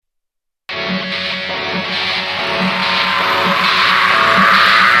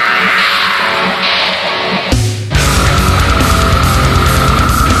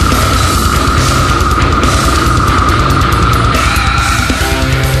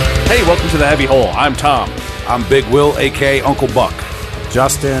Hey, welcome to the Heavy Hole. I'm Tom. I'm Big Will, a.k.a. Uncle Buck.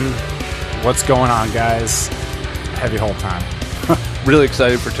 Justin, what's going on, guys? Heavy hole time. Really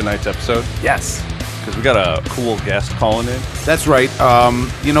excited for tonight's episode Yes. because we got a cool guest calling in. That's right.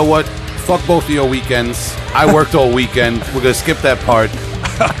 You know what? Fuck both of your weekends. I worked all weekend. We're going to skip that part.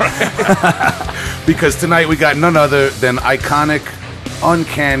 Because tonight we got none other than iconic,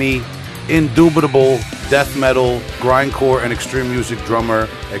 uncanny, indubitable death metal, grindcore, and extreme music drummer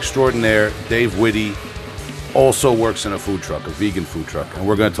extraordinaire Dave Witte. Also works in a food truck, a vegan food truck. And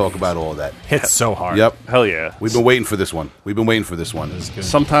we're going to talk about all that. Hits so hard. Yep. Hell yeah. We've been waiting for this one.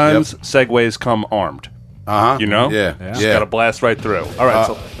 Sometimes segues come armed. Uh-huh. You know? Yeah. Just gotta blast right through. All right.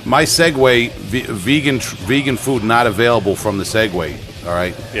 So My Segway, vegan food not available from the Segway. All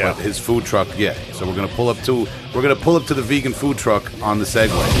right. Yeah. But his food truck, yeah. So we're gonna pull up to the vegan food truck on the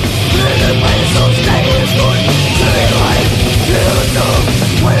Segway.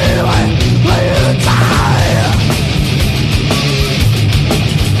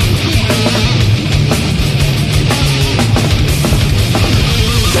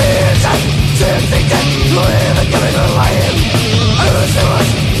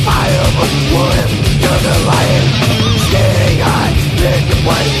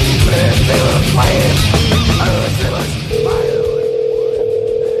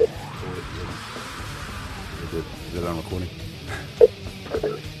 Is it on recording?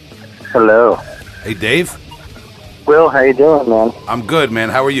 Hello. Hey, Dave. Will, how you doing, man? I'm good, man.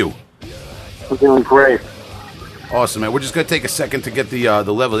 How are you? I'm doing great. Awesome, man. We're just gonna take a second to get the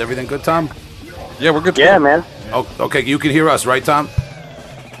level. Everything good, Tom? yeah, we're good. to Yeah, go. man. Oh, okay. You can hear us, right, Tom?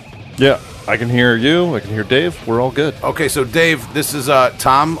 Yeah. I can hear you. I can hear Dave. We're all good. Okay. So, Dave, this is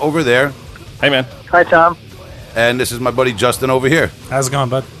Tom over there, Hey, man. Hi, Tom. and this is my buddy Justin over here. How's it going,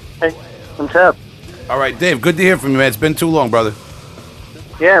 bud? Hey, what's up? All right, Dave. Good to hear from you, man. It's been too long, brother.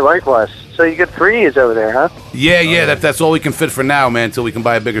 Yeah, likewise. So you get 3 E's over there, huh? Yeah. That's all we can fit for now, man. Until we can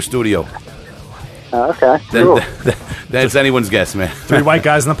buy a bigger studio. Okay, cool. That's anyone's guess, man. 3 white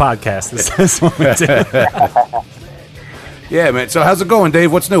guys in the podcast. This is what we do. Yeah, man. So how's it going,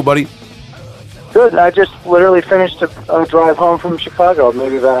 Dave? What's new, buddy? Good. I just literally finished a drive home from Chicago,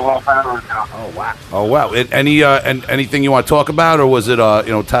 maybe about a half hour ago. Oh wow. Anything you want to talk about, or was it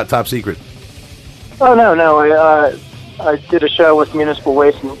top secret? Oh, no. I did a show with Municipal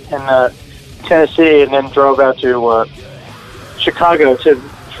Waste in Tennessee, and then drove out to Chicago to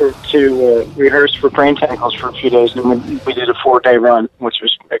rehearse for Brain Tentacles for a few days, and we did a 4-day run, which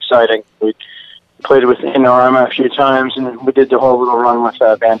was exciting. We played with Inorama a few times, and we did the whole little run with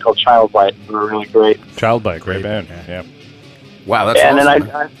a band called Childbite. They were really great. Childbite, great band. Yeah. Wow, that's And awesome.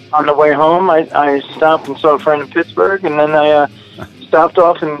 then on the way home, I stopped and saw a friend in Pittsburgh, and then I stopped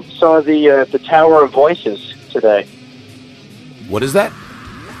off and saw the Tower of Voices today. What is that?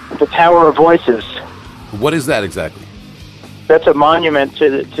 The Tower of Voices. What is that exactly? That's a monument to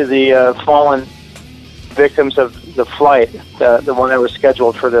the fallen victims of the flight, the one that was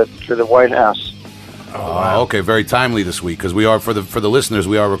scheduled for the White House. Oh, okay. Very timely this week, because we are, for the listeners,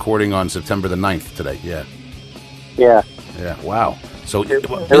 we are recording on September the 9th today. Yeah. Yeah. Wow. So There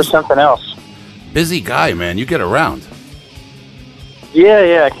was something else. busy guy, man. You get around.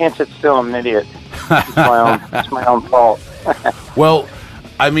 Yeah. I can't sit still. I'm an idiot. It's my own fault. Well,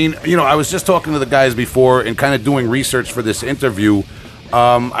 I mean, I was just talking to the guys before and kind of doing research for this interview.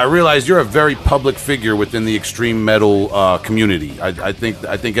 I realized you're a very public figure within the extreme metal community. I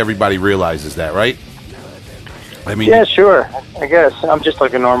think everybody realizes that, right? I mean, Yeah, sure. I guess I'm just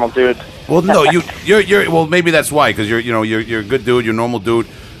like a normal dude. well, no, you're well, maybe that's why, because you're a good dude, you're a normal dude.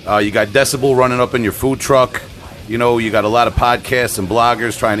 You got Decibel running up in your food truck. You got a lot of podcasts and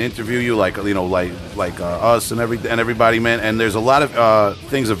bloggers trying to interview you, like us and everybody, man. And there's a lot of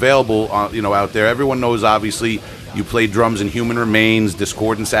things available, out there. Everyone knows, obviously, you play drums in Human Remains,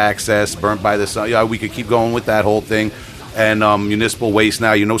 Discordance Access, Burnt by the Sun. Yeah, we could keep going with that whole thing. And Municipal Waste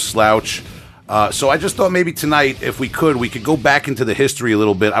now, Slouch. So I just thought maybe tonight, if we could go back into the history a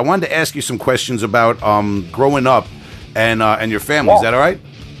little bit. I wanted to ask you some questions about growing up and your family. Is that all right?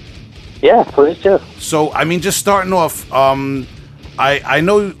 Yeah, please do. So, I mean, just starting off, I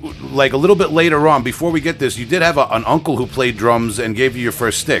know, like, a little bit later on, before we get this, you did have an uncle who played drums and gave you your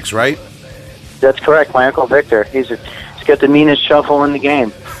first sticks, right? That's correct. My Uncle Victor. He's got the meanest shuffle in the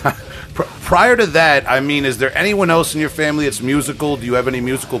game. Prior to that, I mean, is there anyone else in your family that's musical? Do you have any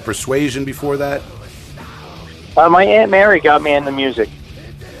musical persuasion before that? My Aunt Mary got me into music.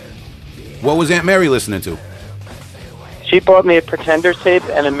 What was Aunt Mary listening to? She bought me a Pretenders tape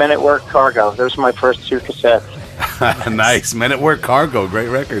and a Men at Work Cargo. Those were my first 2 cassettes. Nice. Men at Work Cargo. Great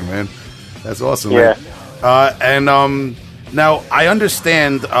record, man. That's awesome, Yeah. man. And Now, I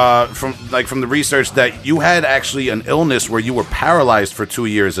understand from the research that you had actually an illness where you were paralyzed for 2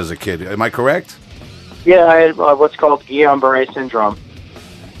 years as a kid. Am I correct? Yeah, I had what's called Guillain-Barré syndrome.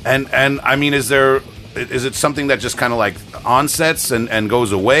 And I mean, is it something that just kind of like onsets and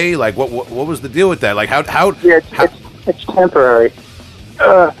goes away? Like, what was the deal with that? Like, how? Yeah, it's temporary.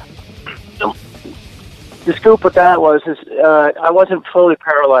 The scoop with that is I wasn't fully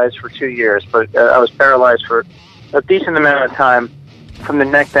paralyzed for 2 years, but I was paralyzed for a decent amount of time from the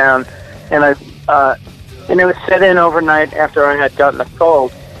neck down, and it would set in overnight after I had gotten a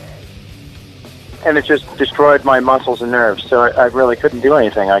cold, and it just destroyed my muscles and nerves. So I really couldn't do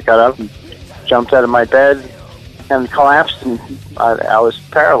anything. I got up and jumped out of my bed and collapsed, and I was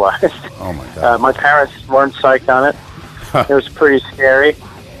paralyzed. Oh my God! My parents weren't psyched on it. It was pretty scary.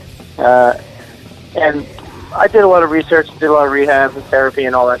 And I did a lot of research, did a lot of rehab and therapy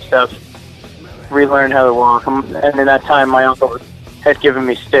and all that stuff. Relearned how to walk. And in that time, my uncle had given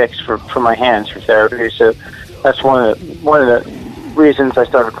me sticks for my hands for therapy. So that's one of the reasons I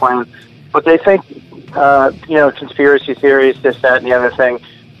started playing. But they think, conspiracy theories, this, that, and the other thing.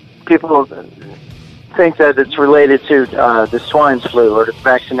 People think that it's related to the swine flu or the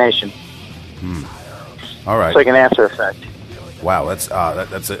vaccination. All right. It's like an after effect. Wow,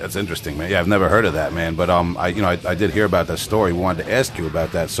 that's interesting, man. Yeah, I've never heard of that, man. But I did hear about that story. We wanted to ask you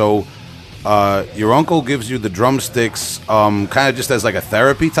about that. So, your uncle gives you the drumsticks, kind of just as like a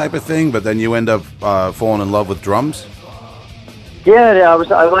therapy type of thing, but then you end up falling in love with drums. Yeah,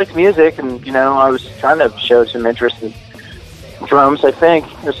 I liked music, and I was trying to show some interest in drums. I think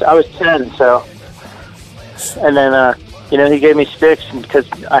I was 10, so, and then he gave me sticks because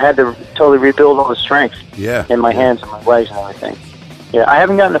I had to totally rebuild all the strength in my hands and my legs and everything. Yeah, I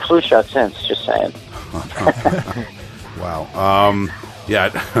haven't gotten a flu shot since, just saying. Wow.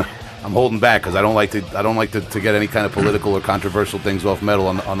 Yeah, I'm holding back because I don't like to get any kind of political or controversial things off metal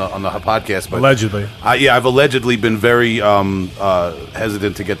on the podcast. But allegedly. I've allegedly been very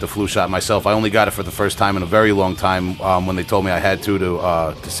hesitant to get the flu shot myself. I only got it for the first time in a very long time when they told me I had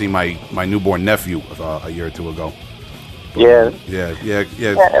to see my newborn nephew a year or two ago. Yeah. Yeah.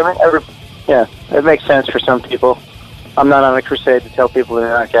 Yeah, it makes sense for some people. I'm not on a crusade to tell people to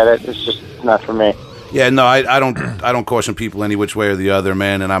not get it. It's just not for me. Yeah, no, I don't caution people any which way or the other,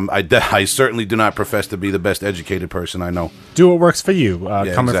 man. And I certainly do not profess to be the best educated person I know. Do what works for you.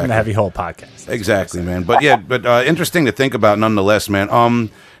 Coming from the Heavy Hole podcast. Exactly, man. But interesting to think about nonetheless, man.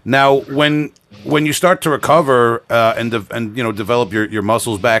 Now when you start to recover and develop your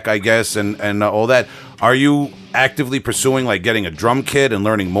muscles back, I guess, and all that, are you actively pursuing like getting a drum kit and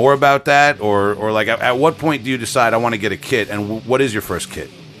learning more about that, or like at what point do you decide I want to get a kit, and what is your first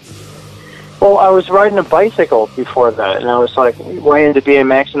kit? Well, I was riding a bicycle before that, and I was like way into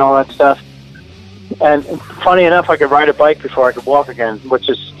BMX and all that stuff. And funny enough, I could ride a bike before I could walk again, which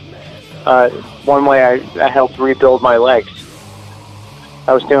is one way I helped rebuild my legs.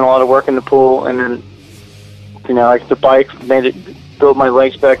 I was doing a lot of work in the pool, and then the bike made it build my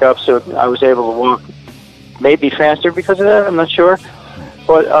legs back up, so I was able to walk maybe faster because of that. I'm not sure,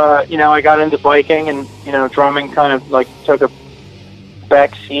 but I got into biking, and drumming kind of like took a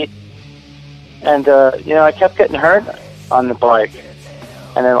back seat. And, I kept getting hurt on the bike.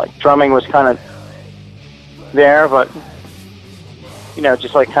 And then, like, drumming was kind of there, but,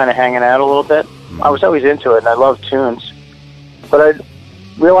 just, like, kind of hanging out a little bit. I was always into it, and I loved tunes. But I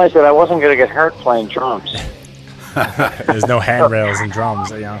realized that I wasn't going to get hurt playing drums. There's no handrails and drums,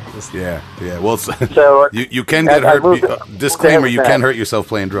 Yeah. Well, so you can get hurt. Disclaimer, you can hurt yourself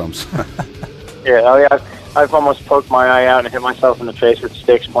playing drums. Yeah, I've almost poked my eye out and hit myself in the face with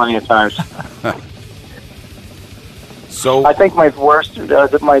sticks plenty of times. So I think my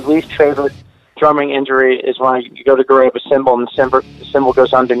least favorite drumming injury is when you go to grab a cymbal and the cymbal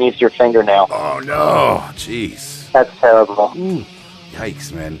goes underneath your fingernail. Oh no, jeez, that's terrible.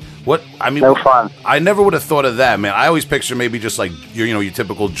 Yikes, man! No fun. I never would have thought of that, man. I always picture maybe just like your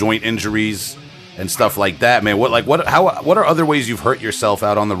typical joint injuries and stuff like that, man. What are other ways you've hurt yourself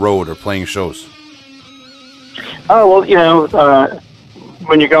out on the road or playing shows? Oh, well,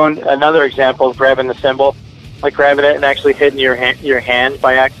 when you're going, another example of grabbing the cymbal, like grabbing it and actually hitting your hand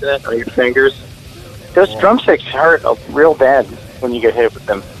by accident or your fingers. Those drumsticks hurt real bad when you get hit with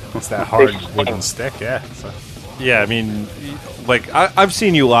them. It's that hard wooden stick, yeah. So. Yeah, I mean, like, I've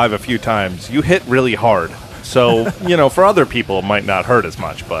seen you live a few times. You hit really hard. So, for other people, it might not hurt as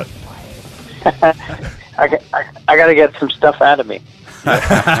much, but... I got to get some stuff out of me.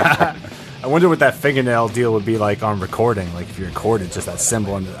 I wonder what that fingernail deal would be like on recording. Like if you recorded just that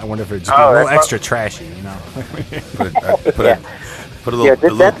cymbal, and I wonder if it'd just be a little extra trashy,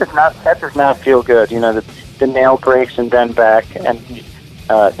 That does not feel good. The the nail breaks and bend back, and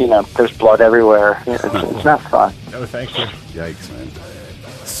there's blood everywhere. It's not fun. No, thank you. Yikes, man.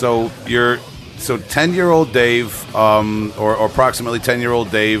 So 10-year-old Dave, or approximately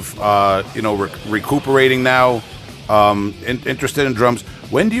 10-year-old Dave, recuperating now, interested in drums.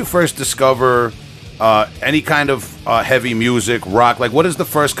 When do you first discover any kind of heavy music, rock? Like, what is the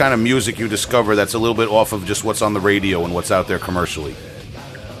first kind of music you discover that's a little bit off of just what's on the radio and what's out there commercially?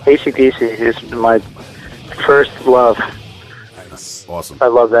 AC/DC is my first love. Nice. Awesome. I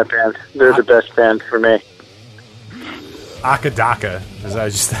love that band. They're the best band for me. Akadaka. It's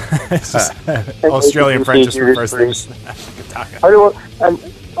just Australian French is for first names.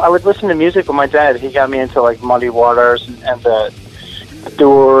 I would listen to music with my dad. He got me into like Muddy Waters and the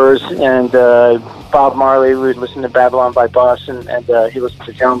Doors and Bob Marley. We would listen to Babylon by Bus, and he listened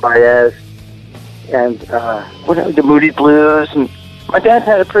to Joan Baez and the Moody Blues. And my dad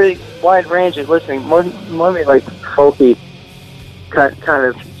had a pretty wide range of listening, more like folky kind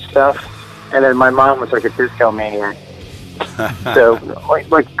of stuff. And then my mom was like a disco maniac. So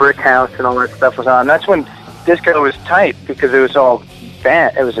like Brick House and all that stuff was on. That's when disco was tight because it was all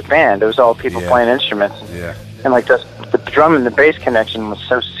band. It was a band. It was all people playing instruments. Yeah. And like the drum and the bass connection was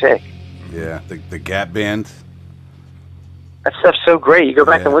so sick. Yeah, the Gap Band. That stuff's so great. You go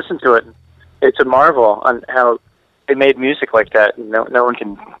back and listen to it. It's a marvel on how they made music like that. No one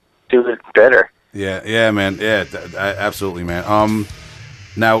can do it better. Yeah, man. Yeah, absolutely, man.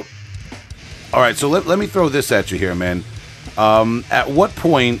 Now, all right. So let me throw this at you here, man. At what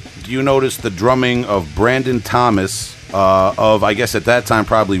point do you notice the drumming of Brandon Thomas, of, I guess at that time,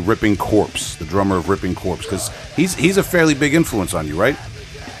 probably Ripping Corpse, the drummer of Ripping Corpse? Because he's a fairly big influence on you, right?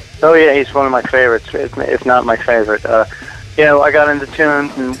 Oh, yeah, he's one of my favorites, if not my favorite. I got into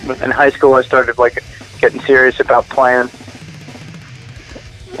tunes, and in high school I started, getting serious about playing.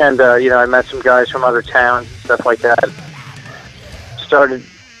 And, I met some guys from other towns and stuff like that. Started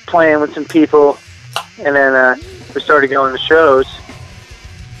playing with some people, and then we started going to shows.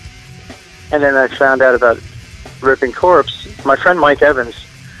 And then I found out about Ripping Corpse. My friend Mike Evans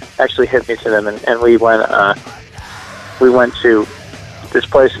actually hit me to them, and we went to this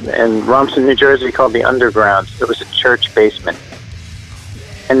place in Rumson, New Jersey called the Underground. It was a church basement.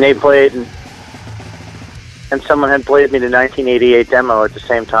 And they played, and someone had played me the 1988 demo at the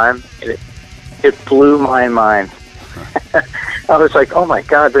same time. It blew my mind. I was like, oh my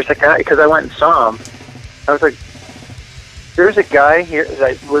God, there's a guy, because I went and saw him. I was like, there's a guy here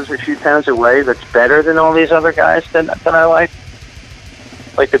that lives a few towns away that's better than all these other guys that I like.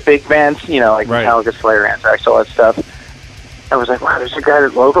 Like the big bands, like Metallica, Slayer, Anthrax, all that stuff. I was like, wow, there's a guy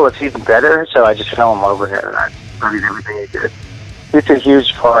that's local that's even better. So I just fell in love with it, and I studied everything he did. It's a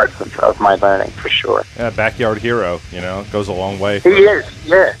huge part of my learning, for sure. Yeah, backyard hero, goes a long way. He is,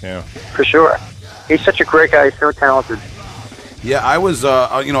 yeah, for sure. He's such a great guy. He's so talented. Yeah, I was,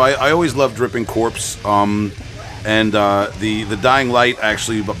 I always loved Ripping Corpse. And the Dying Light,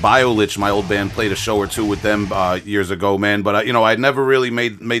 actually, BioLitch, my old band, played a show or two with them years ago, man. But I'd never really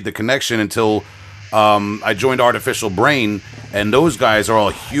made the connection until I joined Artificial Brain, and those guys are all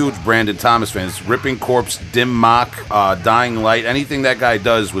huge Brandon Thomas fans. Ripping Corpse, Dim Mak, Dying Light, anything that guy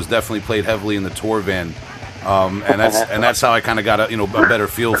does was definitely played heavily in the tour van, and that's how I kind of got a better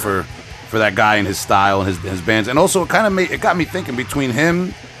feel for that guy and his style and his bands, and also it got me thinking between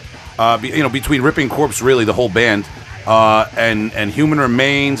him. Between Ripping Corpse, really the whole band, and Human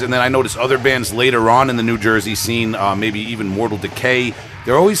Remains, and then I noticed other bands later on in the New Jersey scene, maybe even Mortal Decay.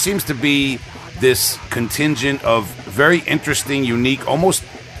 There always seems to be this contingent of very interesting, unique, almost,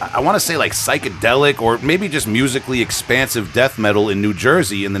 I want to say like psychedelic or maybe just musically expansive death metal in New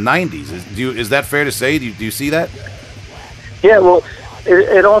Jersey in the 90s. Is that fair to say? Do you see that? Yeah, well,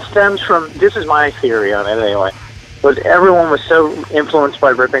 it all stems from, this is my theory on it anyway. But everyone was so influenced by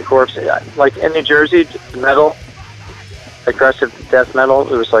Ripping Corpse. Like in New Jersey, metal, aggressive death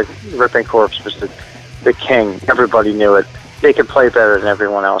metal, it was like Ripping Corpse was the king. Everybody knew it. They could play better than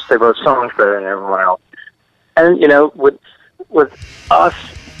everyone else. They wrote songs better than everyone else. And, with us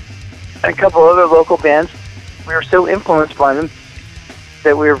and a couple other local bands, we were so influenced by them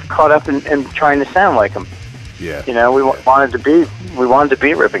that we were caught up in trying to sound like them. Yeah. We wanted to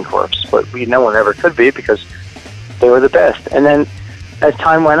be Ripping Corpse, but no one ever could be because they were the best. And then as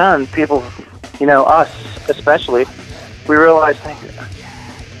time went on, people, us especially, we realized,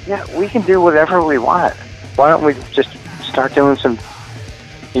 we can do whatever we want. Why don't we just start doing some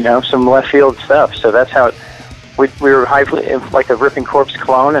left field stuff? So that's how we were like a Ripping Corpse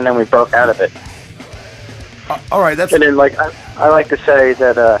clone, and then we broke out of it. All right, that's... And then, I like to say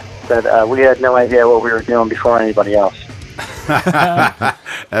that we had no idea what we were doing before anybody else.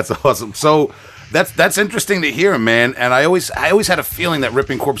 That's awesome. So, That's interesting to hear, man. And I always had a feeling that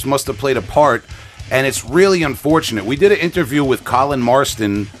Ripping Corpse must have played a part, and it's really unfortunate. We did an interview with Colin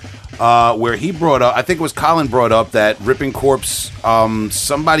Marston, where he brought up, I think it was Colin brought up that Ripping Corpse,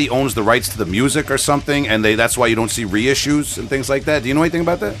 somebody owns the rights to the music or something, and that's why you don't see reissues and things like that. Do you know anything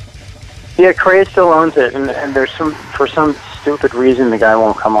about that? Yeah, Craze still owns it, and there's for some stupid reason the guy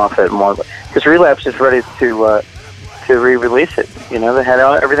won't come off it more. Because Relapse is ready to re-release it. You know, they had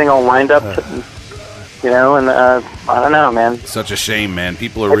everything all lined up. And I don't know, man. Such a shame, man.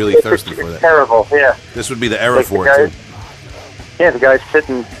 People are really thirsty for that. Terrible, yeah. This would be the era for it, too. Yeah, the guy's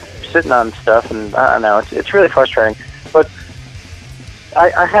sitting on stuff, and I don't know. It's really frustrating. But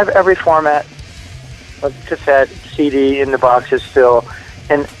I have every format of cassette, CD in the boxes still.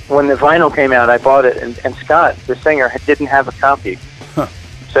 And when the vinyl came out, I bought it, and Scott, the singer, didn't have a copy. Huh.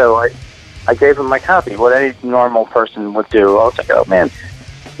 So I gave him my copy, what any normal person would do. I was like, oh, man,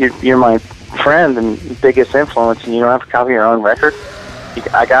 you're my friend and biggest influence, and you don't have a copy of your own record?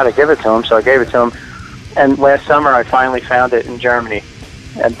 I got to give it to him, so I gave it to him. And last summer, I finally found it in Germany,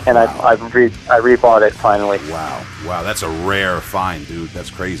 and I rebought it finally. Wow, that's a rare find, dude. That's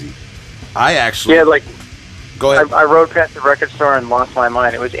crazy. I actually... Yeah, like... Go ahead. I rode past the record store and lost my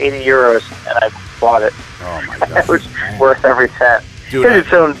mind. It was 80 euros, and I bought it. Oh, my God. It was worth every cent. Dude, it's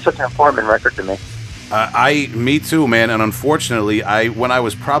such an important record to me. Me too, man. And unfortunately, when I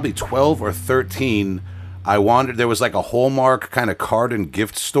was probably 12 or 13, I wandered. There was like a Hallmark kind of card and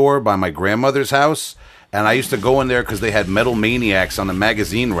gift store by my grandmother's house, and I used to go in there because they had Metal Maniacs on the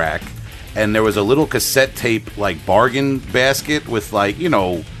magazine rack, and there was a little cassette tape like bargain basket with like, you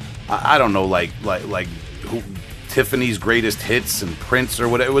know, I don't know, like Tiffany's greatest hits and Prince or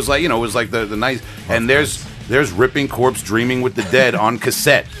whatever. It was like, you know, it was like the nice. And there's Ripping Corpse, Dreaming with the Dead on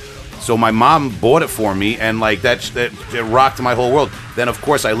cassette. So my mom bought it for me, and like that it rocked my whole world. Then of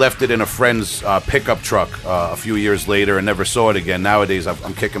course I left it in a friend's pickup truck a few years later and never saw it again. Nowadays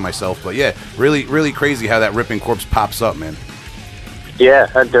I'm kicking myself, but yeah, really really crazy how that Ripping Corpse pops up, man. Yeah,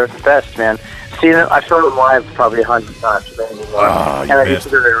 they're the best, man. See, I saw them live probably 100 times. And I used to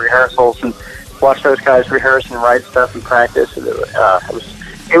do the rehearsals and watch those guys rehearse and write stuff and practice. And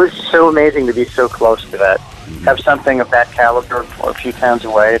it was so amazing to be so close to that. Have something of that caliber a few towns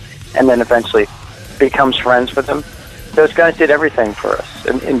away, and then eventually becomes friends with them. Those guys did everything for us.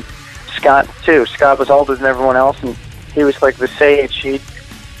 And Scott, too. Scott was older than everyone else, and he was like the sage. He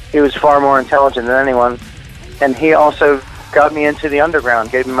was far more intelligent than anyone. And he also got me into the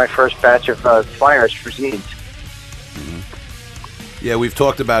underground, gave me my first batch of flyers for zines. Yeah, we've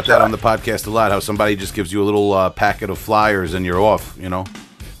talked about that on the podcast a lot, how somebody just gives you a little packet of flyers and you're off, you know?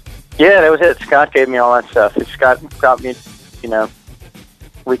 Yeah, that was it. Scott gave me all that stuff. Scott got me, you know,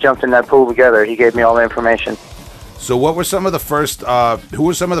 we jumped in that pool together. He gave me all the information. So what were some of the first, who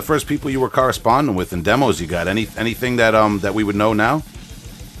were some of the first people you were corresponding with and demos you got? Anything that we would know now?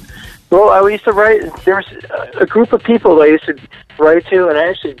 Well, I used to write, there was a group of people that I used to write to, and I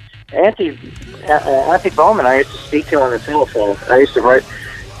actually, Anthony Bowman, I used to speak to on the telephone. I used to write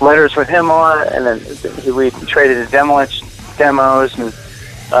letters with him a lot, and then we traded demos, and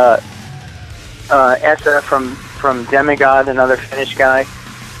Essa from Demigod, another Finnish guy,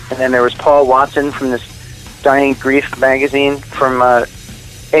 and then there was Paul Watson from this Dying Grief magazine from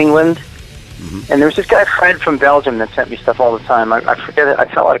England. And there was this guy, Fred, from Belgium that sent me stuff all the time. I forget it. I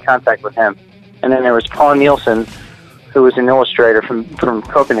fell out of contact with him. And then there was Paul Nielsen, who was an illustrator from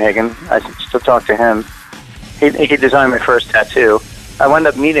Copenhagen. I still talk to him. He designed my first tattoo. I wound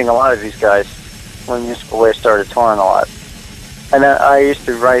up meeting a lot of these guys when Municipal Waste started touring a lot. And then I used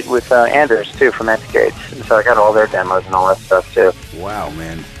to write with Anders, too, from Anti-Gates. And so I got all their demos and all that stuff, too. Wow,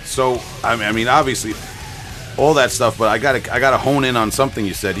 man. So, I mean, obviously... all that stuff, but I gotta hone in on something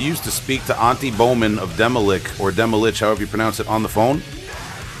you said. You used to speak to Auntie Bowman of Demolich, or Demolich, however you pronounce it, on the phone?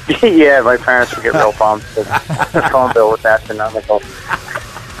 Yeah, my parents would get real pumped. The phone bill was astronomical.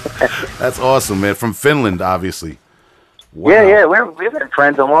 That's awesome, man. From Finland, obviously. Wow. Yeah, we've been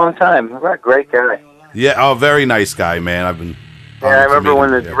friends a long time. We're a great guy. Yeah, oh, very nice guy, man. I've been... Yeah, I remember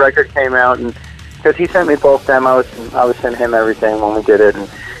when the record came out, and because he sent me both demos, and I would send him everything when we did it, and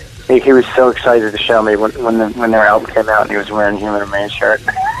he was so excited to show me when their album came out, and he was wearing Human Remain shirt.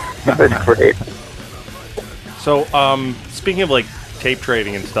 It was great. So, speaking of like tape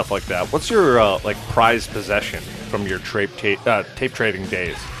trading and stuff like that, what's your like prized possession from your tape trading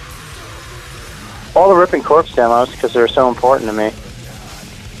days? All the Ripping Corpse demos, because they're so important to me.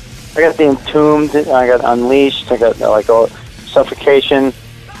 I got the Entombed, I got Unleashed, I got like all Suffocation,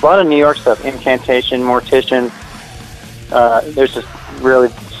 a lot of New York stuff, Incantation, Mortician. There's this really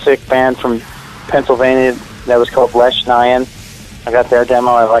sick band from Pennsylvania that was called Lesh Nyan. I got their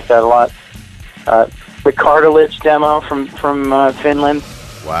demo. I like that a lot. The cartilage demo from Finland.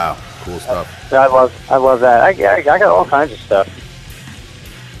 Wow, cool stuff. I love that. I got all kinds of stuff.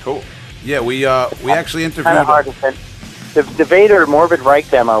 Cool. Yeah, we actually interviewed. Kind of hard to fit. The Vader Morbid Reich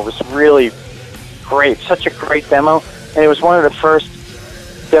demo was really great. Such a great demo, and it was one of the first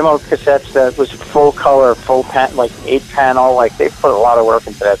demo cassettes that was full color, like 8-panel. Like they put a lot of work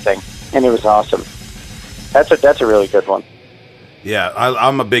into that thing, and it was awesome. That's a really good one. Yeah,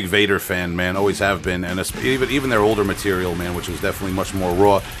 I'm a big Vader fan, man. Always have been, and even their older material, man, which was definitely much more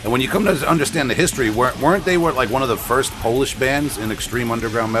raw. And when you come to understand the history, weren't they like one of the first Polish bands in extreme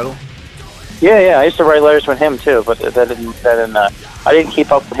underground metal? Yeah. I used to write letters with him too, but I didn't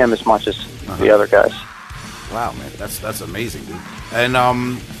keep up with him as much as the other guys. Wow, man, that's amazing, dude. And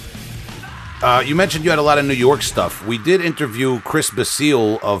you mentioned you had a lot of New York stuff. We did interview Chris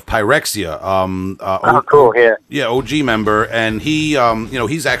Basile of Pyrexia. Cool, yeah. Yeah, OG member, and he,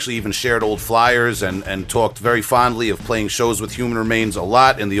 he's actually even shared old flyers and talked very fondly of playing shows with Human Remains a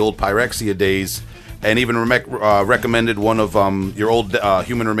lot in the old Pyrexia days, and even recommended one of your old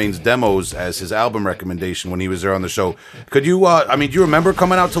Human Remains demos as his album recommendation when he was there on the show. Could you, do you remember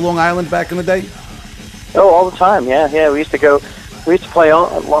coming out to Long Island back in the day? Oh, all the time, yeah. We used to play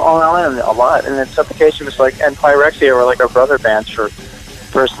on Long Island a lot, and then Suffocation was like, and Pyrexia were like our brother bands for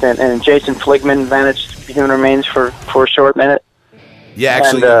a stint, and Jason Fligman managed Human Remains for a short minute. Yeah,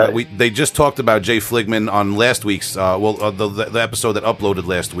 actually, they just talked about Jay Fligman on last week's, the episode that uploaded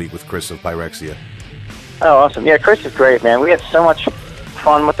last week with Chris of Pyrexia. Oh, awesome. Yeah, Chris is great, man. We had so much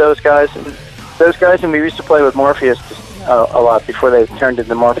fun with those guys, and we used to play with Morpheus a lot before they turned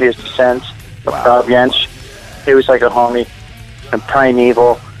into Morpheus Descends. Bob Yench, he was like a homie. And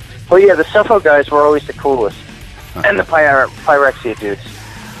Primeval. Well, yeah, the Suffo guys were always the coolest. And the Pyrexia dudes.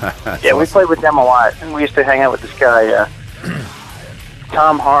 Yeah, we played with them a lot. And we used to hang out with this guy,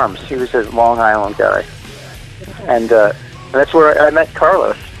 Tom Harms. He was a Long Island guy. And that's where I met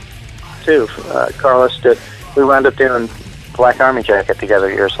Carlos, too. We wound up doing Black Army Jacket together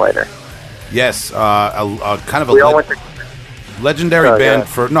years later. Yes, kind of a... We all went to... Legendary band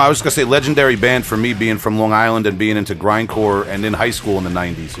I was going to say legendary band for me being from Long Island and being into grindcore and in high school in the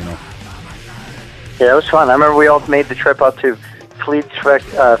 90s, you know. Yeah, it was fun. I remember we all made the trip up to Fleet's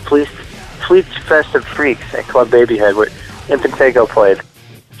Festive Freaks at Club Babyhead where Infantego played.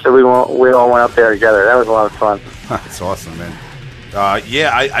 So we all went up there together. That was a lot of fun. That's awesome, man.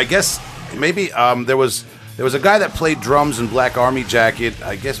 I guess maybe there was a guy that played drums in Black Army Jacket,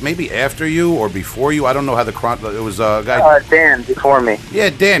 I guess maybe after you or before you. I don't know how it was a guy... Dan, before me.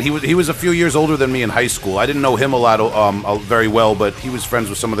 Yeah, Dan. He was a few years older than me in high school. I didn't know him a lot very well, but he was friends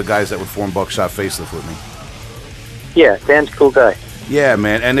with some of the guys that would form Buckshot Facelift with me. Yeah, Dan's a cool guy. Yeah,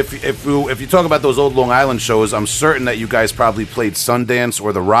 man. And if you talk about those old Long Island shows, I'm certain that you guys probably played Sundance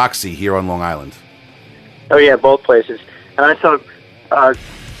or the Roxy here on Long Island. Oh, yeah, both places. And I saw...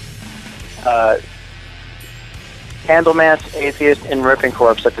 Candlemass, Atheist, and Ripping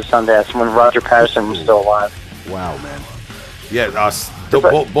Corpse at the Sundance when Roger Patterson was still alive. Wow, man. Yeah, both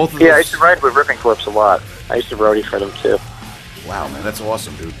of those... Yeah, I used to ride with Ripping Corpse a lot. I used to roadie for them, too. Wow, man, that's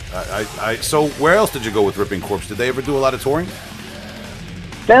awesome, dude. So where else did you go with Ripping Corpse? Did they ever do a lot of touring?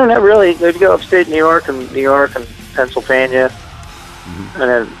 No, not really. They'd go upstate New York and Pennsylvania. Mm-hmm. And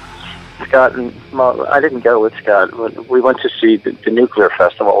then Scott and... Well, I didn't go with Scott. We went to see the Nuclear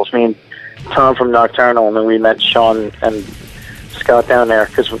Festival. It was me and Tom from Nocturnal, and then we met Sean and Scott down there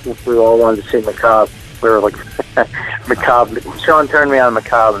because we all wanted to see Macabre. We were like, Macabre. Sean turned me on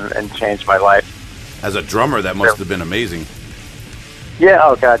Macabre and changed my life. As a drummer, that must have been amazing. Yeah,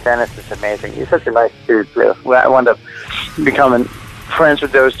 oh God, Dennis is amazing. He's such a nice dude, too. I wound up becoming friends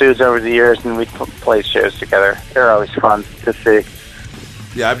with those dudes over the years, and we'd play shows together. They're always fun to see.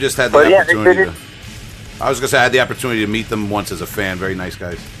 Yeah, I've just had the opportunity I was going to say I had the opportunity to meet them once as a fan. Very nice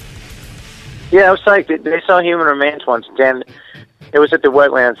guys. Yeah, I was psyched. They saw Human Remains once. It was at the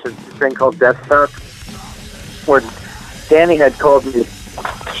Wetlands, a thing called Death Stock, where Danny had called me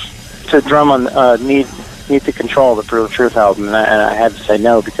to drum on Need to Control, the Brutal Truth album, and I had to say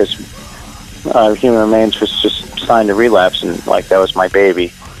no because Human Remains was just signed to Relapse, and like that was my baby.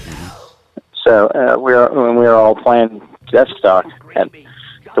 Mm-hmm. So we were all playing Death Stock at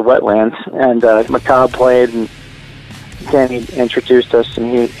the Wetlands, and Macabre played, and Danny introduced us,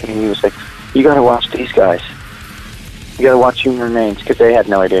 and he was like, "You got to watch these guys. You got to watch Human Remains," because they had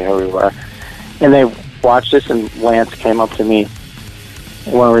no idea who we were. And they watched us, and Lance came up to me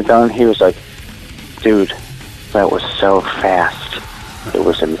when we were done. He was like, "Dude, that was so fast. It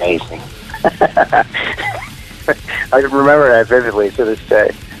was amazing." I remember that vividly to this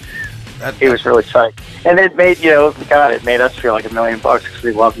day. He was really psyched. And it made, it made us feel like $1 million because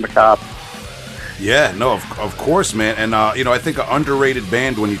we loved Macabre. Yeah, no, of course, man. And, I think an underrated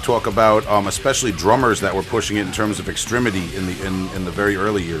band when you talk about especially drummers that were pushing it in terms of extremity in the very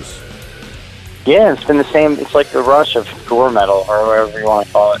early years. Yeah, it's been the same. It's like the rush of gore metal, or whatever you want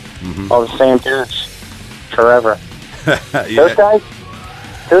to call it. Mm-hmm. All the same dudes forever. Yeah.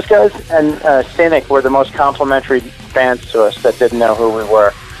 Those guys and Cynic were the most complimentary bands to us that didn't know who we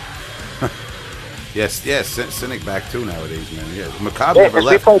were. Yes, Cynic back too nowadays, man. Yeah, Macabre never we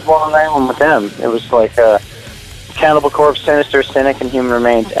left. played Long Island with them. It was like Cannibal Corpse, Sinister, Cynic, and Human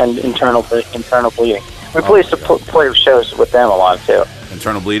Remains, and Internal Bleeding. We used to play shows with them a lot too.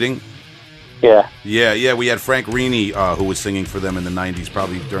 Internal Bleeding. Yeah. Yeah. We had Frank Rini, who was singing for them in the '90s,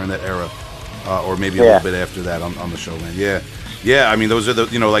 probably during that era, or maybe a little bit after that on the show, man. Yeah. I mean, those are the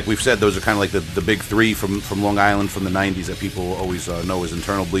like we've said, those are kind of like the big three from Long Island from the '90s that people always know as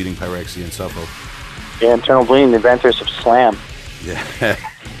Internal Bleeding, Pyrexia, and Suffolk. Yeah, Internal Bleeding, the inventors of Slam. Yeah.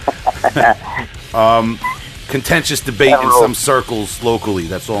 Contentious debate in some circles locally.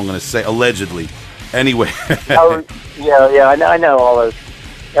 That's all I'm going to say. Allegedly. Anyway. I know all those.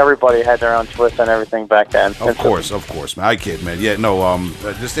 Everybody had their own twist on everything back then. Of course, man. I kid, man. Yeah, no.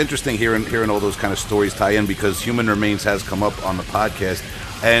 Just interesting hearing all those kind of stories tie in because Human Remains has come up on the podcast,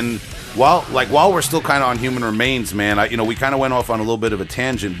 and while we're still kind of on Human Remains, man, we kind of went off on a little bit of a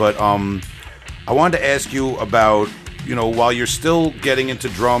tangent, but I wanted to ask you about, while you're still getting into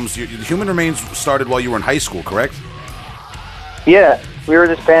drums, Human Remains started while you were in high school, correct? Yeah, we were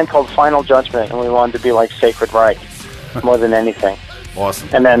this band called Final Judgment, and we wanted to be like Sacred Reich more than anything. Awesome.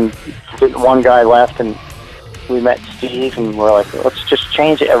 And then one guy left, and we met Steve, and we're like, let's just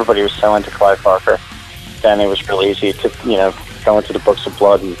change it. Everybody was so into Clive Barker. Then it was real easy to, go into the Books of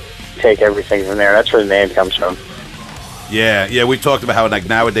Blood and take everything from there. That's where the name comes from. Yeah, we've talked about how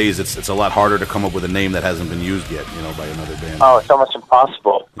nowadays it's a lot harder to come up with a name that hasn't been used yet, by another band. Oh, it's almost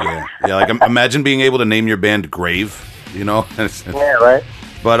impossible. Yeah. Like imagine being able to name your band Grave, Yeah, right.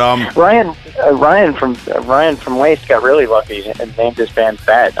 But Ryan from Waste got really lucky and named his band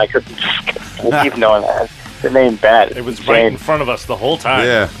Bat. I couldn't believe knowing that the name Bat. It was right in front of us the whole time.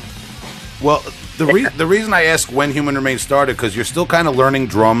 Yeah. Well, the reason I ask when Human Remains started because you're still kind of learning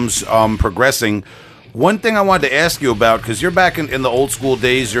drums, progressing. One thing I wanted to ask you about, because you're back in the old school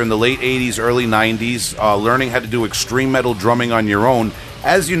days, you're in the late 80s, early 90s, learning how to do extreme metal drumming on your own.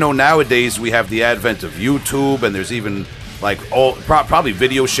 As you know, nowadays we have the advent of YouTube, and there's even probably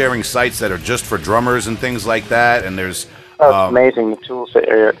video sharing sites that are just for drummers and things like that, and there's... it's amazing, the tools that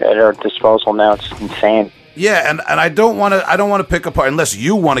are at our disposal now. It's insane. Yeah, and I don't want to pick apart unless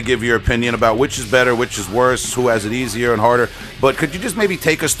you want to give your opinion about which is better, which is worse, who has it easier and harder. But could you just maybe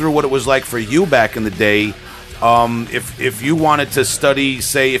take us through what it was like for you back in the day? If you wanted to study,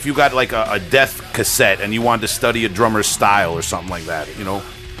 say, if you got like a death cassette and you wanted to study a drummer's style or something like that,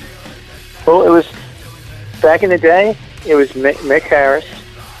 Well, it was back in the day. It was Mick Harris,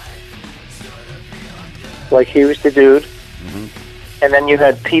 like he was the dude. Mm-hmm. And then you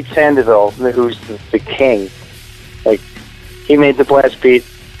had Pete Sandoval, who's the king. Like, he made the blast beat.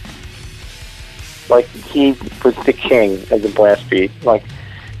 Like, he was the king of the blast beat. Like,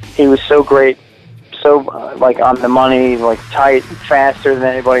 he was so great, so, on the money, tight, faster than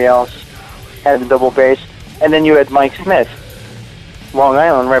anybody else. Had the double bass. And then you had Mike Smith, Long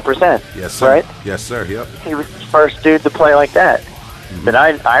Island represent. Yes, sir. Right? Yes, sir, yep. He was the first dude to play like that. Mm-hmm. That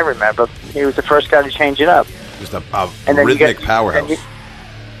I remember. He was the first guy to change it up. Just a rhythmic powerhouse.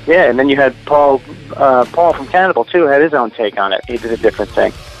 And then you had Paul from Cannibal, too, had his own take on it. He did a different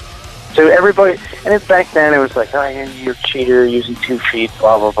thing. So everybody, and back then it was like, oh, you're a cheater, using 2 feet,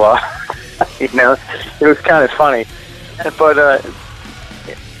 blah, blah, blah. It was kind of funny. But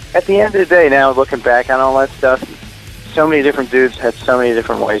at the end of the day now, looking back on all that stuff, so many different dudes had so many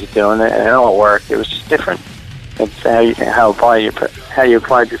different ways of doing it, and it all worked. It was just different. It's how you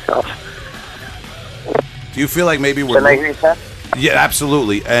applied yourself. Do you feel like maybe we're... Does that make any sense? Yeah,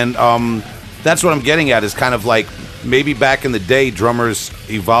 absolutely. And that's what I'm getting at is kind of like maybe back in the day, drummers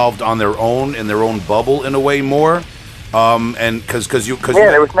evolved on their own, in their own bubble in a way more. And because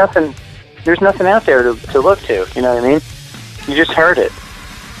there was nothing... There's nothing out there to look to, you know what I mean? You just heard it.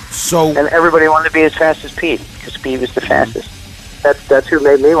 And everybody wanted to be as fast as Pete, because Pete was the fastest. That's who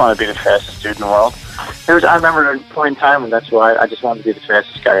made me want to be the fastest dude in the world. I remember at a point in time when that's why I just wanted to be the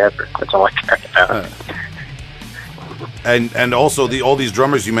fastest guy ever. That's all I cared about. And also all these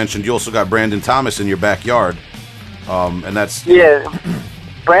drummers you mentioned, you also got Brandon Thomas in your backyard, and that's... Yeah,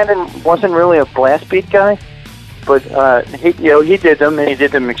 Brandon wasn't really a blast beat guy, but he did them, and he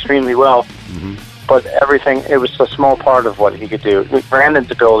did them extremely well. Mm-hmm. But everything, it was a small part of what he could do.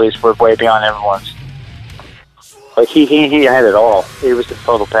 Brandon's abilities were way beyond everyone's. Like he had it all. He was the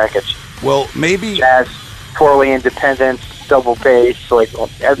total package. Well, maybe jazz, 4-way independence, double bass, like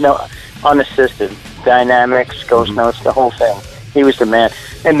no unassisted dynamics, ghost notes, the whole thing. He was the man,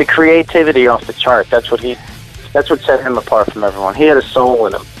 and the creativity off the chart. That's what set him apart from everyone. He had a soul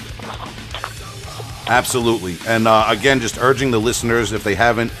in him. Absolutely. And again, just urging the listeners, if they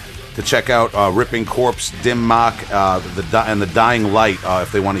haven't, to check out Ripping Corpse, Dim Mak, and The Dying Light,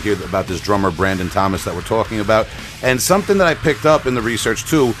 if they want to hear about this drummer, Brandon Thomas, that we're talking about. And something that I picked up in the research,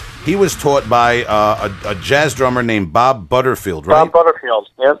 too, he was taught by a jazz drummer named Bob Butterfield, right? Bob Butterfield,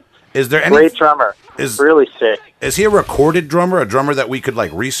 yep. Is there any... Great drummer. Really sick. Is he a recorded drummer, a drummer that we could,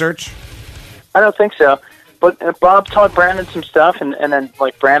 like, research? I don't think so. But Bob taught Brandon some stuff, and then,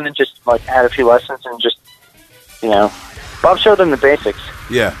 like, Brandon just, like, had a few lessons and just, you know... Bob showed him the basics.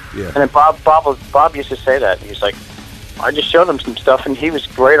 Yeah. And then Bob used to say that. He was like, I just showed him some stuff, and he was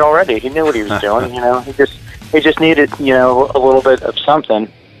great already. He knew what he was doing, you know. He just needed, you know, a little bit of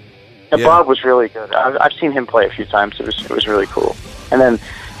something. And Yeah. Bob was really good. I've seen him play a few times. It was really cool. And then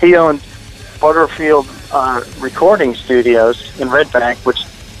he owned Butterfield Recording Studios in Red Bank, which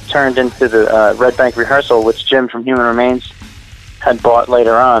turned into the Red Bank Rehearsal, which Jim from Human Remains had bought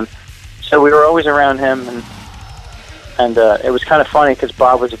later on. So we were always around him, and it was kind of funny because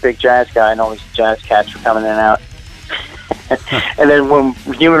Bob was a big jazz guy, and all these jazz cats were coming in and out. And then when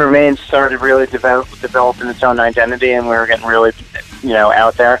Human Remains started really developing its own identity, and we were getting really, you know,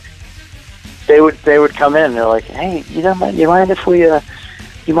 out there, they would come in and they're like, "Hey, you mind if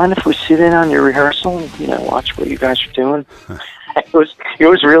we sit in on your rehearsal and, you know, watch what you guys are doing?" It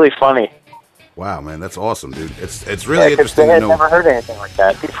was really funny. Wow, man, that's awesome, dude. It's really interesting they to had know. never heard anything like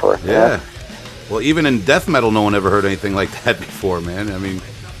that before. Yeah. Well, even in death metal, no one ever heard anything like that before, man. I mean,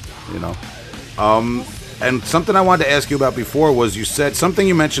 you know. And something I wanted to ask you about before was you said something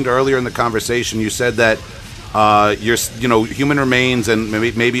you mentioned earlier in the conversation. You said that Human Remains and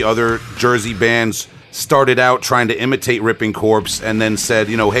maybe other Jersey bands started out trying to imitate Ripping Corpse and then said,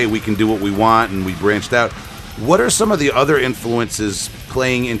 you know, hey, we can do what we want, and we branched out. What are some of the other influences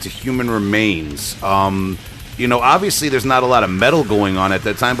playing into Human Remains? You know, obviously there's not a lot of metal going on at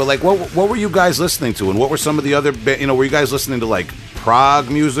that time, but like, what were you guys listening to, and what were some of the other, were you guys listening to like prog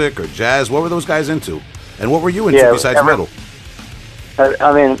music or jazz? What were those guys into, and what were you into besides metal?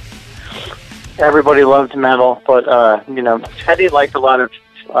 I mean, everybody loved metal, but Teddy liked a lot of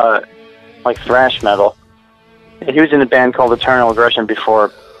like thrash metal. He was in a band called Eternal Aggression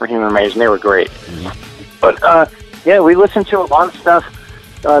before Human Remains, and they were great. But we listened to a lot of stuff.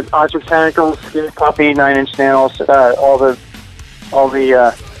 Ozric Tentacles, Skinny Puppy, 9 Inch Nails, all the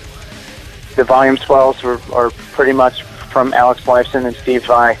Volume 12s are pretty much from Alex Lifeson and Steve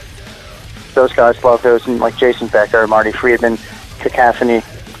Vai. Those guys love those, and like Jason Becker, Marty Friedman, Cacophony,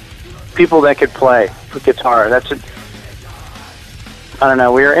 people that could play guitar. I don't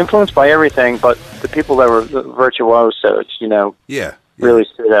know. We were influenced by everything, but the people that were virtuosos, really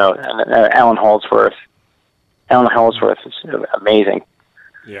stood out. And Alan Holdsworth. Alan Holdsworth is amazing.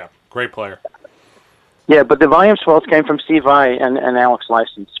 Yeah, great player. Yeah, but the Volume 12s came from Steve Vai and Alex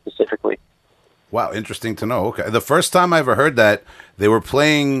Lifeson specifically. Wow, interesting to know. Okay, the first time I ever heard that, they were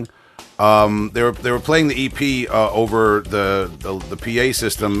playing. They were playing the EP over the PA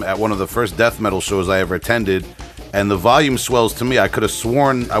system at one of the first death metal shows I ever attended, and the volume swells to me. I could have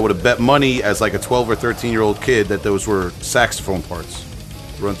sworn I would have bet money as like a 12 or 13-year-old kid that those were saxophone parts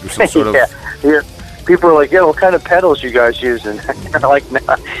run through some sort of. Yeah. People are like, "Yeah, what kind of pedals you guys using?" They're like, "No,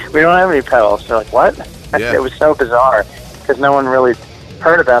 we don't have any pedals." They're like, "What?" Yeah. It was so bizarre because no one really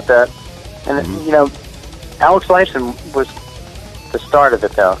heard about that. And Alex Lifeson was the start of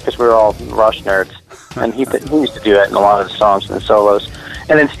it, though, because we were all Rush nerds, and he used to do that in a lot of the songs and the solos.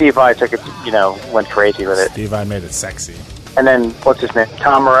 And then Steve Vai took it, went crazy with it. Steve Vai made it sexy. And then what's his name?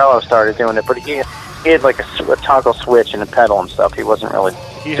 Tom Morello started doing it, but he had like a toggle switch and a pedal and stuff. He wasn't really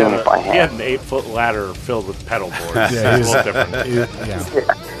doing it by hand. He had an 8-foot ladder filled with pedal boards. Yeah, he was a little different.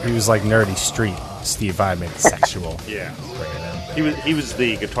 He was like nerdy street. Steve Vai made it sexual. Yeah, he was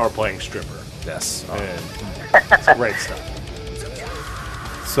the guitar playing stripper. Yes, It's great stuff.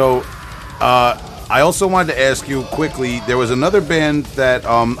 So, I also wanted to ask you quickly. There was another band that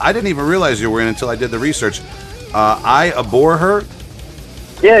I didn't even realize you were in until I did the research. I Abhor Her.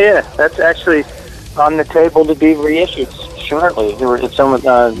 Yeah, that's actually on the table to be reissued shortly.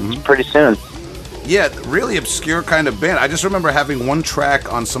 It's pretty soon. Yeah, really obscure kind of band. I just remember having one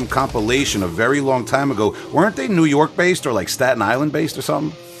track on some compilation a very long time ago. Weren't they New York based or like Staten Island based or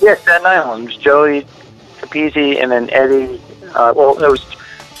something? Yeah, Staten Island. It was Joey Capizzi and then Eddie. It was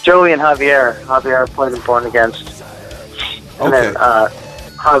Joey and Javier. Javier played in Born Against. And Okay. then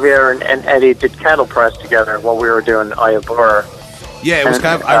Javier and Eddie did Cattle Press together while we were doing I Abhor Her. Yeah, it was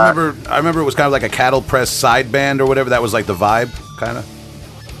kind of. I remember it was kind of like a cattle press side band or whatever. That was like the vibe, kind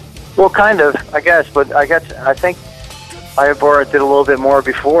of. Well, kind of, I guess. But I think Iabora did a little bit more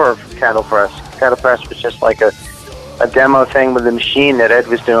before Cattle Press. Cattle Press was just like a demo thing with the machine that Ed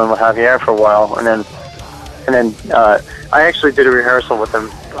was doing with Javier for a while, and then I actually did a rehearsal with him.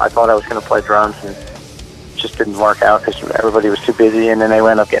 I thought I was going to play drums, and it just didn't work out because everybody was too busy. And then they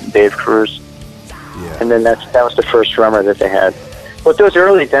wound up getting Dave Cruz, and then that was the first drummer that they had. But those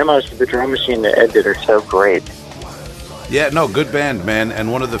early demos with the drum machine that Ed did are so great. Yeah, no, good band, man,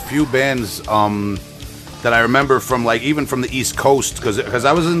 and one of the few bands that I remember from even from the East Coast, because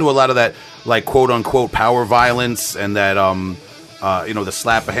I was into a lot of that quote unquote power violence and that the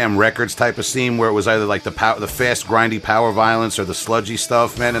Slap-a-Ham Records type of scene where it was either like the fast grindy power violence or the sludgy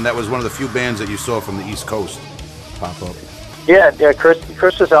stuff, man, and that was one of the few bands that you saw from the East Coast pop up. Yeah,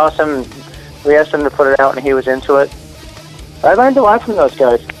 Chris was awesome. We asked him to put it out, and he was into it. I learned a lot from those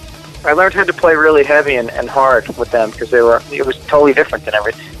guys. I learned how to play really heavy and hard with them because it was totally different than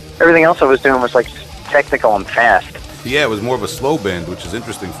everything else I was doing was like technical and fast. Yeah, it was more of a slow band, which is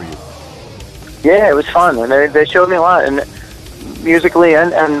interesting for you. Yeah, it was fun, and they showed me a lot, and musically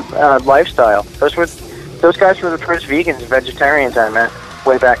and lifestyle. Those guys were the first vegans and vegetarians I met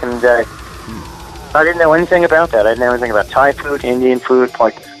way back in the day. I didn't know anything about that. I didn't know anything about Thai food, Indian food.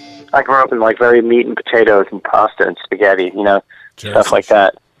 Like, I grew up in very meat and potatoes and pasta and spaghetti, stuff like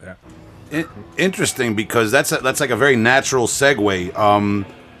that. Yeah. Interesting, because that's like a very natural segue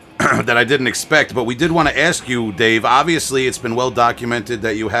that I didn't expect. But we did want to ask you, Dave. Obviously, it's been well documented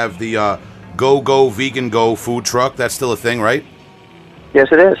that you have the Go Vegan Go food truck. That's still a thing, right? Yes,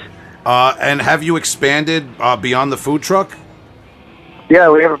 it is. And have you expanded beyond the food truck? Yeah,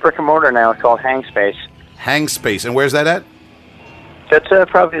 we have a brick and mortar now. It's called Hang Space. Hang Space, and where's that at? That's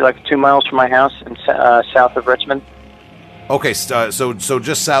probably 2 miles from my house in south of Richmond. Okay, so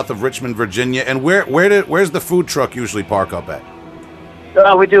just south of Richmond, Virginia. And where's the food truck usually park up at?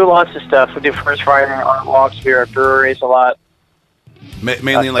 We do lots of stuff. We do first Friday art walks here at breweries a lot.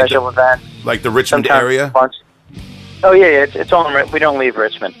 Mainly in special events, like the Richmond sometimes area. Oh yeah, it's all. We don't leave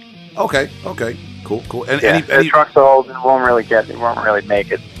Richmond. Okay, cool. And the truck's old and won't really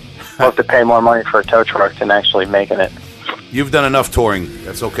make it. We'll have to pay more money for a tow truck than actually making it. You've done enough touring.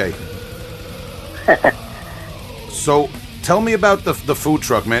 That's okay. So, tell me about the food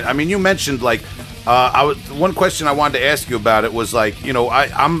truck, man. I mean, you mentioned one question I wanted to ask you about it was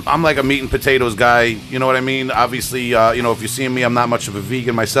I'm like a meat and potatoes guy. You know what I mean? Obviously, if you see me, I'm not much of a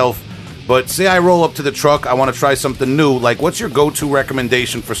vegan myself. But say I roll up to the truck, I want to try something new. What's your go-to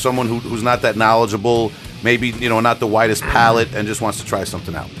recommendation for someone who's not that knowledgeable, maybe not the widest palate, and just wants to try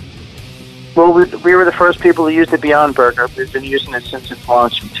something out? Well, we were the first people to use the Beyond Burger. We've been using it since its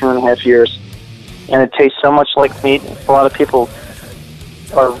launch for 2.5 years. And it tastes so much like meat. A lot of people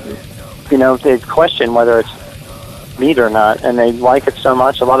are, they question whether it's meat or not, and they like it so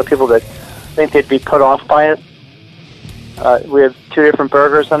much. A lot of people that think they'd be put off by it. We have 2 different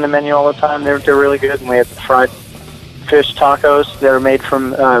burgers on the menu all the time. They're really good. And we have fried fish tacos that are made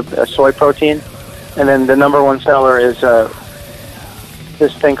from soy protein. And then the number one seller is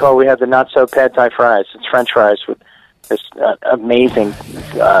this thing called, we have the not-so-pad Thai fries. It's French fries with this amazing,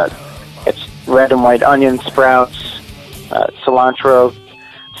 it's red and white onion, sprouts, cilantro,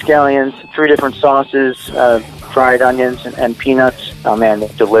 scallions, 3 different sauces, fried onions, and peanuts. Oh, man, they're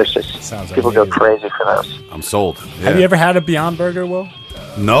delicious. Sounds People amazing. go crazy for those. I'm sold. Yeah. Have you ever had a Beyond Burger, Will?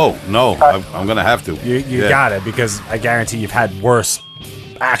 No. I'm going to have to. You got it, because I guarantee you've had worse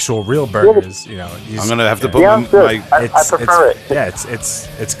actual real burgers. I'm going to have to put Beyond's good. my... I prefer it. Yeah,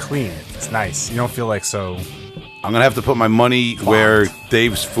 it's clean. It's nice. You don't feel like so... I'm going to have to put my money where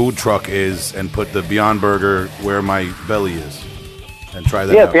Dave's food truck is and put the Beyond Burger where my belly is and try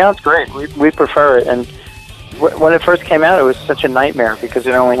that out. Yeah, Beyond's great. We prefer it. And when it first came out, it was such a nightmare because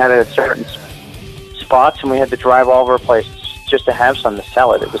it only had it at certain spots, and we had to drive all over the place just to have some to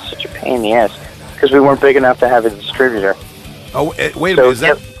sell it. It was such a pain in the ass because we weren't big enough to have a distributor. Oh, wait a minute. Is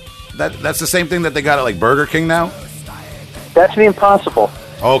that's the same thing that they got at Burger King now? That's the Impossible.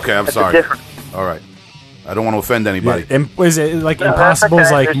 Okay, I'm That's sorry. different. All right. I don't want to offend anybody. Yeah, is it No, Impossible's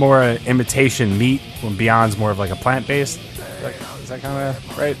that's okay. more imitation meat when Beyond's more of a plant-based? Is that kind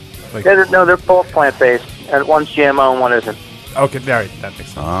of right? They're both plant-based, and one's GMO and one isn't. Okay, all right, that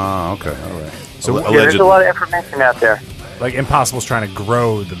makes sense. Ah, okay, all right. So Yeah, there's a lot of information out there. Impossible's trying to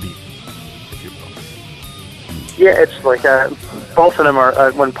grow the meat, if you will. Yeah, it's both of them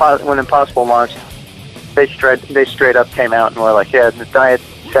are when Impossible launched, they straight up came out and were like, yeah, the diet's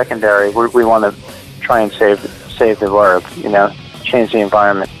secondary. We want to try and save the world, change the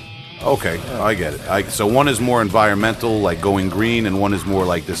environment. Okay, I get it. So one is more environmental, like going green, and one is more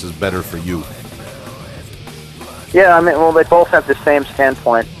like this is better for you. Yeah, I mean, well, they both have the same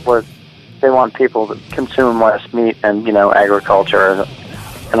standpoint where they want people to consume less meat and, agriculture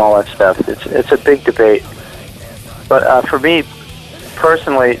and all that stuff. It's a big debate. But for me,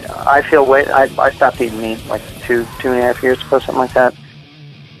 personally, I feel I stopped eating meat like 2.5 years ago, something like that.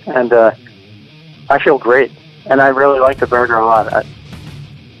 And I feel great. And I really like the burger a lot.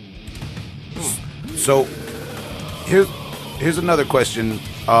 So here's another question.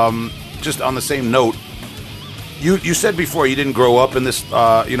 Just on the same note, you said before you didn't grow up in this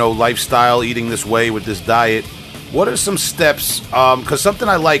lifestyle, eating this way with this diet. What are some steps? Because something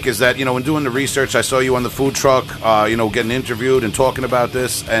I like is that when doing the research, I saw you on the food truck, getting interviewed and talking about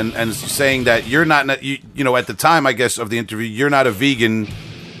this, and saying that you're not, at the time I guess of the interview, you're not a vegan,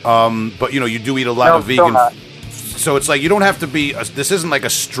 but you do eat a lot of vegan. So it's like you don't have to be. This isn't like a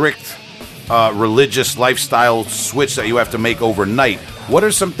strict religious lifestyle switch that you have to make overnight. What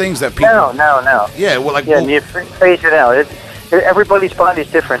are some things that people? No. Yeah, well, you phase it out. Everybody's body's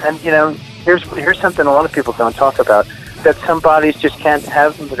different, and here's something a lot of people don't talk about: that some bodies just can't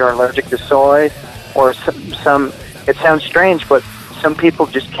have them that are allergic to soy, or some. It sounds strange, but some people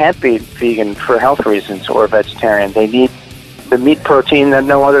just can't be vegan for health reasons or vegetarian. They need the meat protein that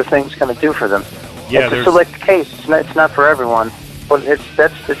no other thing's going to do for them. Yeah, it's a select case. It's not for everyone, but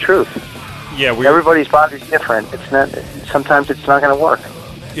that's the truth. Yeah, everybody's body's different. It's not. Sometimes it's not going to work.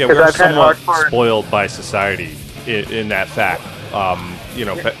 Yeah, we're somewhat spoiled by society in that fact.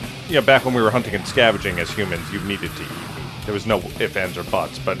 Back when we were hunting and scavenging as humans, you needed to eat meat. There was no ifs, ands, or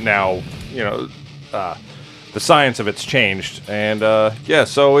buts. But now, the science of it's changed, and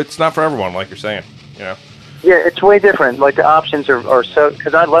so it's not for everyone, like you're saying. Yeah, it's way different. Like the options are so,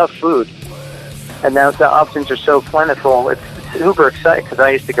 because I love food, and now the options are so plentiful. It's uber exciting because I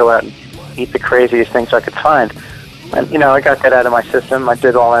used to go out and eat the craziest things I could find. And, I got that out of my system. I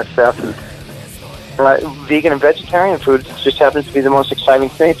did all that stuff. And vegan and vegetarian food just happens to be the most exciting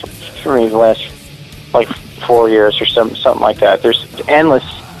thing for me the last, 4 years or something like that. There's endless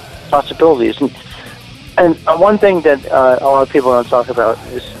possibilities. And one thing that a lot of people don't talk about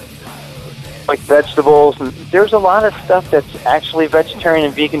is, vegetables. And there's a lot of stuff that's actually vegetarian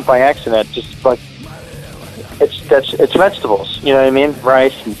and vegan by accident. Just, it's vegetables. You know what I mean?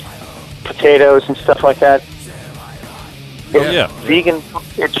 Rice and potatoes and stuff like that. Vegan.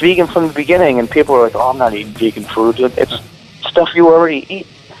 It's vegan from the beginning, and people are like, "Oh, I'm not eating vegan food." It's stuff you already eat.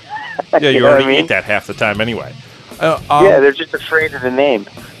 Yeah, you already eat that half the time anyway. They're just afraid of the name.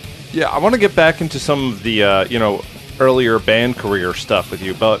 Yeah, I want to get back into some of the earlier band career stuff with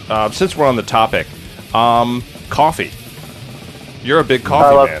you, but since we're on the topic, coffee. You're a big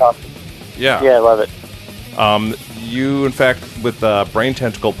coffee man. I love coffee. Yeah, I love it. You, in fact, with Brain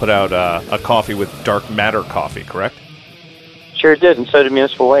Tentacle, put out a coffee with dark matter coffee, correct? Sure did, and so did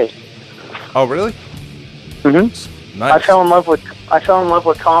Municipal Waste. Oh, really? Mm-hmm. Nice. I fell in love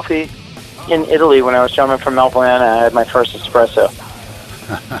with coffee in Italy when I was jumping from Melbourne. I had my first espresso.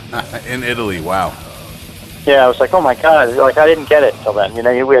 In Italy, wow. Yeah, I was like, oh my god! I didn't get it until then.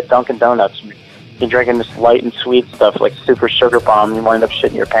 We had Dunkin' Donuts. You're drinking this light and sweet stuff, like super sugar bomb. You wind up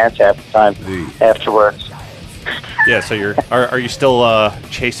shitting your pants half the time afterwards. Yeah, so are you still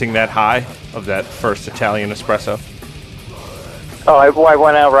chasing that high of that first Italian espresso? Oh, I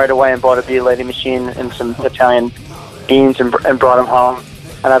went out right away and bought a Bee Lady machine and some Italian beans and brought them home,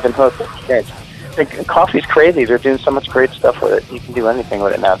 and I've been hooked. Coffee's crazy. They're doing so much great stuff with it. You can do anything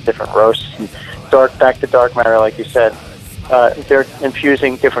with it now. Different roasts and back to dark matter, like you said. They're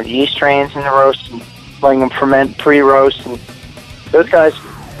infusing different yeast strains in the roast and letting them ferment pre-roast. And those guys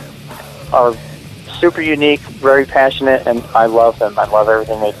are super unique, very passionate, and I love them. I love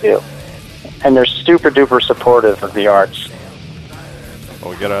everything they do. And they're super duper supportive of the arts.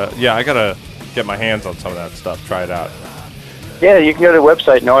 Well, I gotta get my hands on some of that stuff. Try it out. Yeah, you can go to their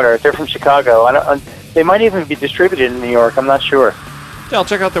website and order it. They're from Chicago. They might even be distributed in New York. I'm not sure. Yeah, I'll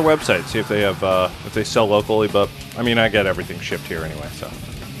check out their website, see if they have if they sell locally. But I mean, I get everything shipped here anyway. So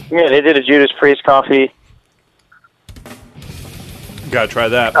yeah, they did a Judas Priest coffee. Gotta try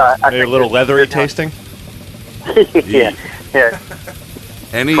that. Maybe a little leathery tasting. yeah.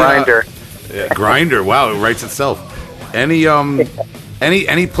 Any grinder. Grinder. Wow, it writes itself. Any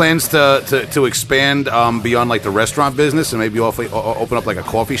plans to expand beyond like the restaurant business and maybe open up like a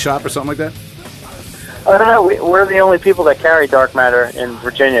coffee shop or something like that? I don't know. We're the only people that carry dark matter in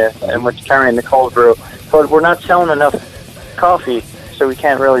Virginia, and we're carrying the cold brew. But we're not selling enough coffee, so we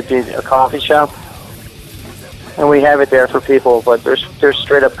can't really be a coffee shop. And we have it there for people, but there's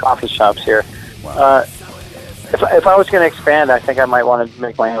straight up coffee shops here. Wow. If I was going to expand, I think I might want to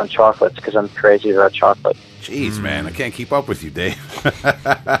make my own chocolates because I'm crazy about chocolate. Jeez, man, I can't keep up with you, Dave.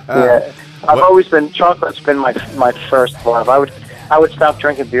 Yeah, chocolate's been my first love. I would stop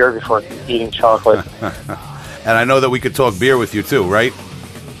drinking beer before eating chocolate. And I know that we could talk beer with you too, right?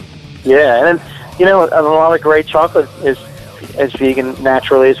 Yeah, and then, a lot of great chocolate is vegan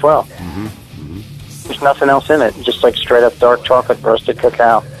naturally as well. There's nothing else in it, just like straight up dark chocolate, roasted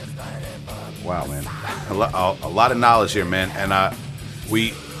cacao. Wow, man. A lot of knowledge here, man. And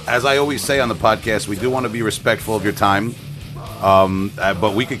we, as I always say on the podcast, we do want to be respectful of your time.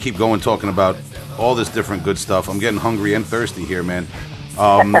 But we could keep going talking about all this different good stuff. I'm getting hungry and thirsty here, man.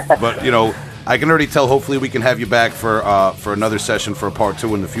 But, I can already tell hopefully we can have you back for another session for a part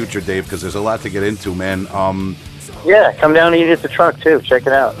 2 in the future, Dave, because there's a lot to get into, man. Yeah, come down and eat at the truck, too. Check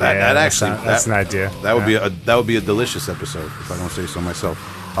it out. That's an idea. That would be a delicious episode, if I don't say so myself.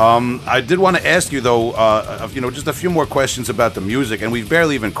 I did want to ask you, though, just a few more questions about the music, and we've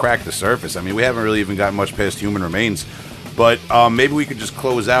barely even cracked the surface. I mean, we haven't really even gotten much past Human Remains, but maybe we could just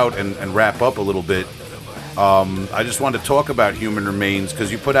close out and wrap up a little bit. I just wanted to talk about Human Remains,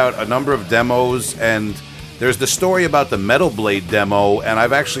 because you put out a number of demos, and there's the story about the Metal Blade demo, and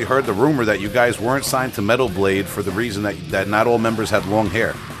I've actually heard the rumor that you guys weren't signed to Metal Blade for the reason that not all members had long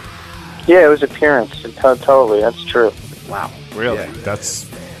hair. Yeah, it was appearance. Totally, that's true. Wow. Really? Yeah.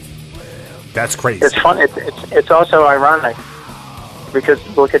 That's crazy. It's fun. It's also ironic because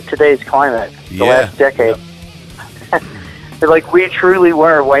look at today's climate. The last decade. Like, we truly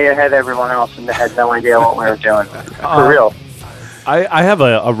were way ahead of everyone else and had no idea what we were doing. For real. I have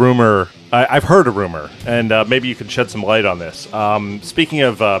a rumor. I've heard a rumor, and maybe you could shed some light on this. Speaking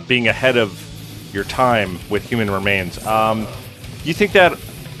of being ahead of your time with Human Remains, you think that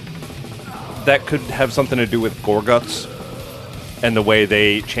could have something to do with Gorguts and the way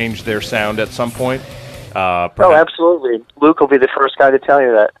they changed their sound at some point? Oh, absolutely. Luke will be the first guy to tell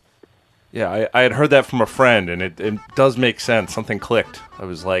you that. Yeah, I had heard that from a friend, and it does make sense. Something clicked. I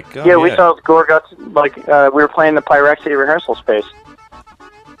was like, oh, yeah, we saw Gorguts, we were playing the Pyrexia rehearsal space.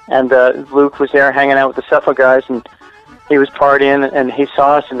 And Luke was there hanging out with the Cepho guys, and he was partying, and he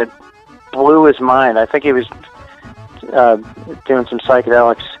saw us, and it blew his mind. I think he was doing some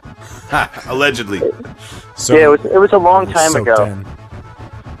psychedelics. Allegedly. So, yeah, it was a long time ago. In.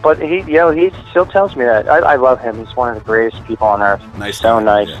 But he still tells me that. I love him. He's one of the greatest people on earth. Nice. So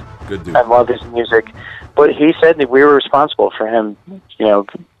nice. Yeah. Good dude. I love his music. But he said that we were responsible for him,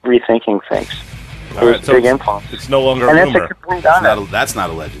 rethinking things. It was a big influence. It's no longer and a that's rumor. a complete honor. That's not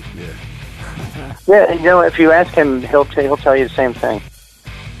a legend. Yeah. Yeah, if you ask him, he'll tell you the same thing.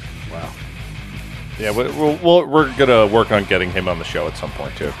 Wow. Yeah, we're gonna work on getting him on the show at some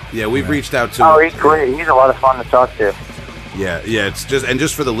point too. Yeah, we've reached out to. Oh, he's great. He's a lot of fun to talk to. Yeah. It's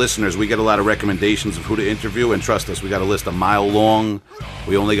just for the listeners, we get a lot of recommendations of who to interview, and trust us, we got a list a mile long.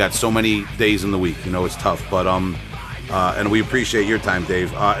 We only got so many days in the week. It's tough, but and we appreciate your time,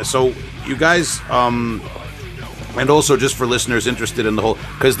 Dave. So you guys, and also just for listeners interested in the whole,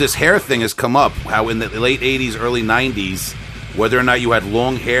 because this hair thing has come up, how in the late 80s, early 90s, whether or not you had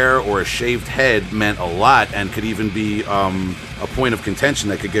long hair or a shaved head meant a lot and could even be a point of contention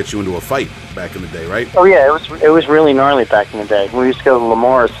that could get you into a fight back in the day, right? Oh yeah, it was really gnarly back in the day. We used to go to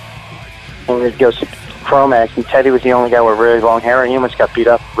Lamor's and we'd go see Chromax, and Teddy was the only guy with really long hair, and he almost got beat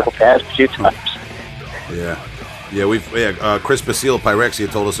up real bad a few times. Yeah. Chris Basile Pyrexia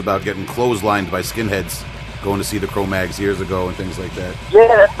told us about getting clotheslined by skinheads going to see the Cro-Mags years ago and things like that.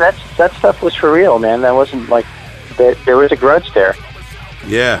 Yeah, that stuff was for real, man. That wasn't like there was a grudge there.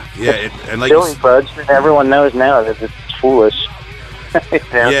 Yeah, and like silly grudge, and everyone knows now that it's foolish.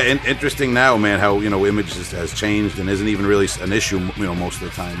 Yeah, interesting now, man. How image has changed and isn't even really an issue, most of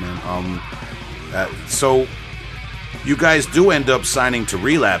the time, man. So you guys do end up signing to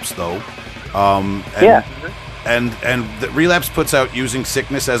Relapse, though. Yeah. And the Relapse puts out Using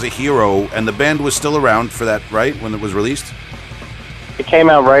Sickness as a Hero, and the band was still around for that, right, when it was released? It came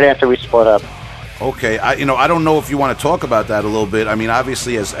out right after we split up. Okay, I don't know if you want to talk about that a little bit. I mean,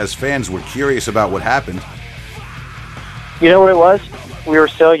 obviously, as fans, we're curious about what happened. You know what it was? We were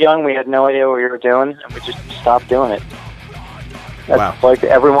so young, we had no idea what we were doing, and we just stopped doing it. Wow. Like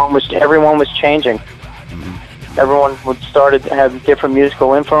everyone was changing. Mm-hmm. Everyone started to have different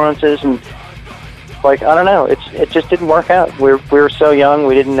musical influences, and I don't know, it just didn't work out. We were so young,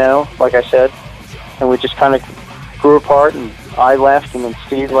 we didn't know, like I said, and we just kind of grew apart. And I left, and then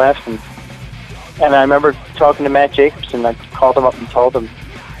Steve left, and I remember talking to Matt Jacobson. I called him up and told him,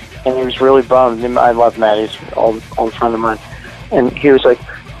 and he was really bummed. I love Matt; he's an old friend of mine, and he was like,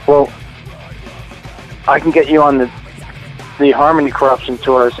 "Well, I can get you on the Harmony Corruption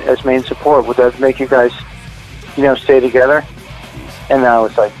tour as main support. Would that make you guys stay together. And I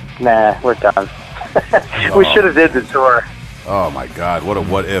was like, nah, we're done. We should have did the tour. Oh my God!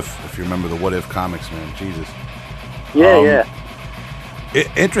 What if you remember the What If comics, man? Jesus. Yeah.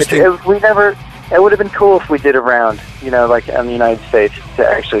 Interesting. It would have been cool if we did a round, like in the United States, to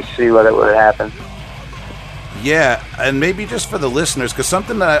actually see what would have happened. Yeah, and maybe just for the listeners, because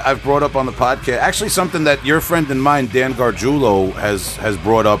something that I've brought up on the podcast, actually something that your friend and mine, Dan Gargiulo, has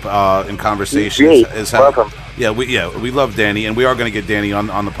brought up in conversations is how. Welcome. We love Danny, and we are going to get Danny on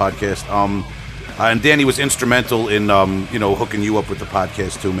the podcast. And Danny was instrumental in hooking you up with the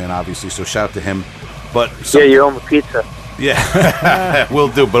podcast too, man. Obviously, so shout out to him. But you owe him a pizza. Yeah, will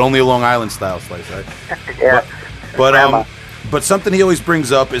do, but only a Long Island style slice, right? Yeah. But something he always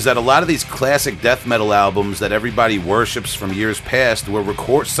brings up is that a lot of these classic death metal albums that everybody worships from years past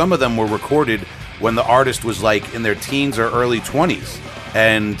some of them were recorded when the artist was like in their teens or early 20s.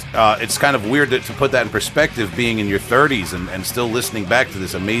 And it's kind of weird to put that in perspective, being in your 30s and still listening back to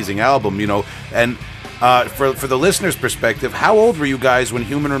this amazing album, And for the listeners' perspective, how old were you guys when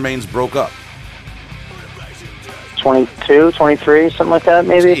Human Remains broke up? 22, 23, something like that,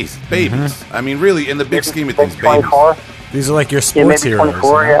 maybe. Jeez, babies. Mm-hmm. I mean, really, in the big scheme of things, 24. babies. These are like your sports maybe heroes.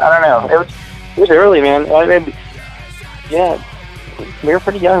 24, I don't know. It was early, man. We were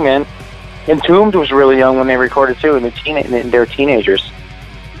pretty young, man. Entombed was really young when they recorded too, and they were teenagers.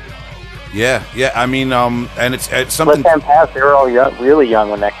 Yeah. I mean, and it's something. Let Them Pass. They were all really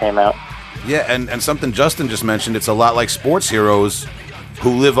young when that came out. Yeah, and something Justin just mentioned. It's a lot like sports heroes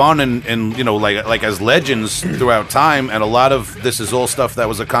who live on and like as legends throughout time, and a lot of this is all stuff that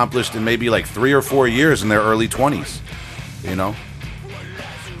was accomplished in maybe like 3 or 4 years in their early 20s.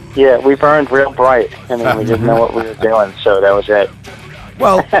 Yeah, we burned real bright. I mean, we didn't know what we were doing, so that was it.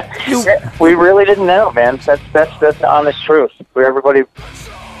 Well, we really didn't know, man. That's the honest truth. Everybody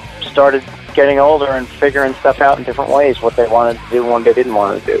started getting older and figuring stuff out in different ways, what they wanted to do and what they didn't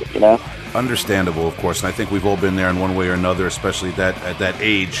want to do, Understandable, of course, and I think we've all been there in one way or another, especially at that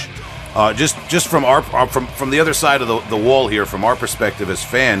age. Just from from the other side of the wall here, from our perspective as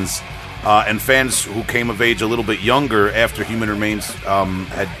fans, and fans who came of age a little bit younger after Human Remains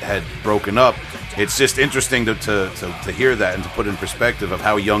had broken up. It's just interesting to hear that and to put in perspective of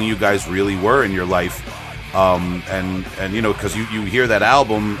how young you guys really were in your life. And because you hear that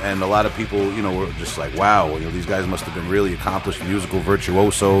album and a lot of people, were just like, wow, these guys must have been really accomplished musical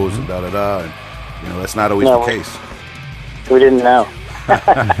virtuosos and da-da-da. And, that's not always the case. We didn't know.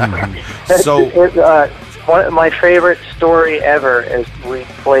 So, one of my favorite story ever is we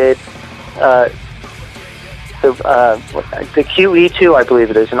played the QE2, I believe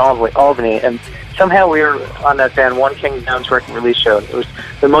it is, in Albany, and somehow we were on that band One King Down's record release show. It was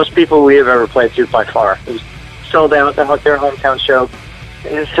the most people we have ever played to by far. It was sold out, their hometown show.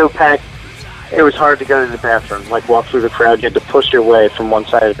 It was so packed, it was hard to go to the bathroom, like walk through the crowd. You had to push your way from one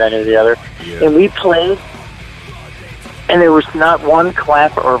side of the venue to the other. Yeah. And we played, and there was not one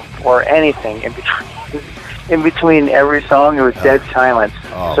clap or anything in between every song. It was dead silence.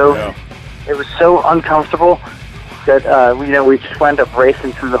 It was so uncomfortable that we just wound up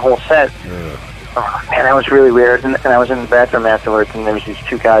racing through the whole set. Yeah. Oh, man, that was really weird. And I was in the bathroom afterwards, and there was these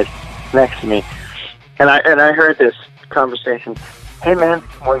two guys next to me, and I heard this conversation. Hey man,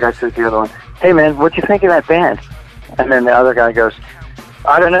 one guy says to the other one, "Hey man, what'd you think of that band?" And then the other guy goes,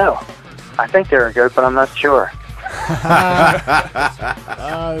 "I don't know. I think they were good, but I'm not sure."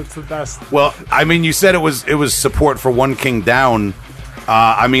 It's the best. Well, I mean, you said it was support for One King Down.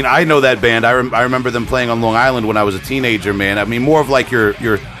 I mean, I know that band. I remember them playing on Long Island when I was a teenager, man. I mean, more of like your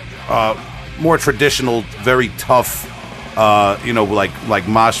more traditional, very tough, like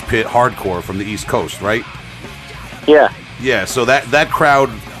mosh pit hardcore from the East Coast, right? Yeah. Yeah, so that crowd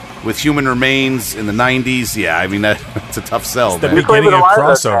with Human Remains in the 90s, yeah, I mean, that's a tough sell. It's the beginning of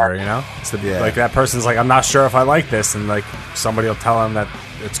crossover, It's like that person's like, I'm not sure if I like this, and like somebody will tell him that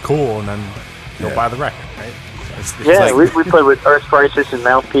it's cool, and then he'll buy the record, right? We played with Earth Crisis and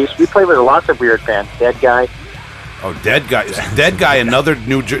Mouthpiece. We played with lots of weird bands. Dead Guy. Oh, Dead Guy. Dead Guy, another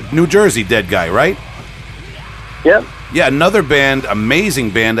New Jersey Dead Guy, right? Yep. Yeah, another band, amazing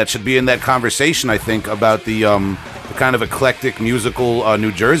band that should be in that conversation, I think, about the kind of eclectic musical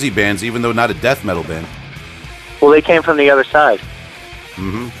New Jersey bands, even though not a death metal band. Well, they came from the other side.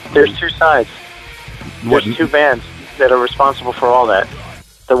 Mm-hmm. There's two sides. There's two bands that are responsible for all that.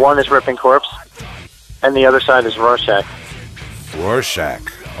 The one is Ripping Corpse, and the other side is Rorschach. Rorschach.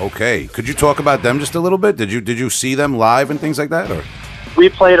 Okay. Could you talk about them just a little bit? Did you see them live and things like that? Or we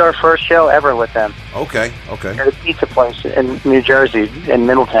played our first show ever with them. Okay. At a pizza place in New Jersey, in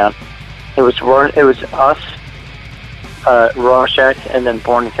Middletown. It was us, Rorschach, and then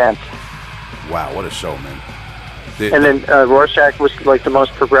Born Intense. Wow, what a show, man. And then Rorschach was like the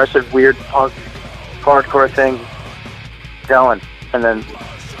most progressive, weird punk, hardcore thing going. And then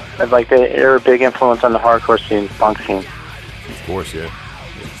like they were a big influence on the hardcore scene, punk scene. Of course, yeah.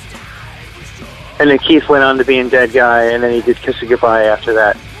 And then Keith went on to being Dead Guy, and then he did Kiss It Goodbye after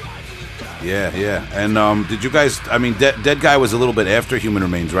that. Yeah, yeah. And did you guys? I mean, Dead Guy was a little bit after Human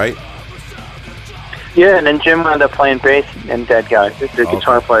Remains, right? Yeah, and then Jim wound up playing bass in Dead Guy, the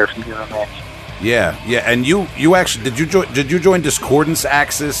guitar player from Human Remains. Yeah, yeah. And you actually did you join Discordance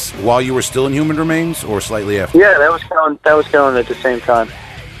Axis while you were still in Human Remains, or slightly after? Yeah, that was going at the same time.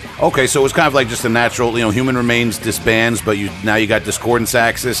 Okay, so it was kind of like just a natural, Human Remains disbands, but now you got Discordance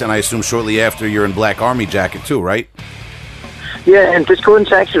Axis, and I assume shortly after you're in Black Army Jacket too, right? Yeah, and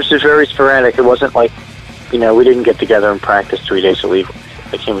Discordance Axis was very sporadic. It wasn't like, we didn't get together and practice 3 days a week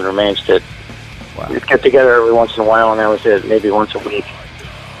like Human Remains did. Wow. We'd get together every once in a while, and that was it, maybe once a week.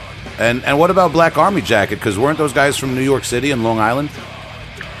 And what about Black Army Jacket? Because weren't those guys from New York City and Long Island?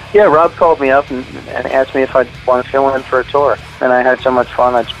 Yeah, Rob called me up and asked me if I'd want to fill in for a tour. And I had so much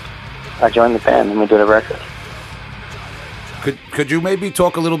fun, I joined the band and we did a record. Could you maybe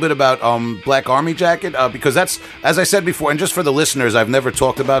talk a little bit about Black Army Jacket? Because that's, as I said before, and just for the listeners, I've never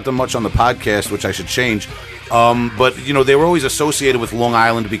talked about them much on the podcast, which I should change. But, they were always associated with Long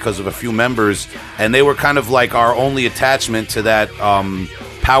Island because of a few members, and they were kind of like our only attachment to that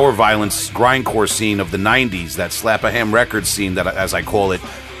power violence grindcore scene of the 90s, that Slap-a-Ham Records scene, that, as I call it.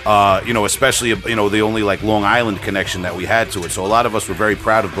 Especially, the only like Long Island connection that we had to it. So a lot of us were very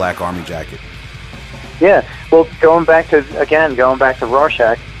proud of Black Army Jacket. Yeah, well, going back to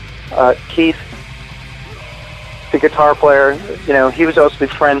Rorschach, Keith, the guitar player, he was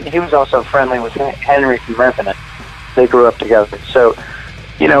also friendly with Henry from Revenant. They grew up together. So,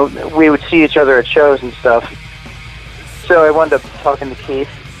 we would see each other at shows and stuff. So I wound up talking to Keith,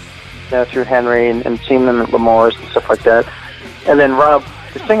 through Henry and seeing them at Lamore's and stuff like that. And then Rob,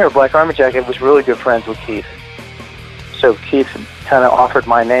 the singer of Black Army Jacket, was really good friends with Keith. So Keith kind of offered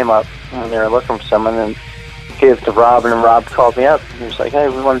my name up when they were looking for someone and gave it to Rob, and then Rob called me up. He was like, hey,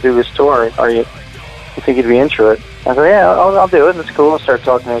 we want to do this tour. You think you'd be into it? I go, yeah, I'll do it. It's cool. I started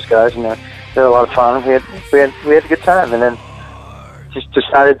talking to those guys, and they were a lot of fun. We had a good time, and then just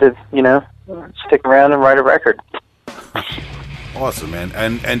decided to, stick around and write a record. Awesome, man.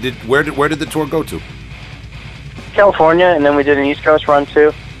 And where did the tour go to? California, and then we did an East Coast run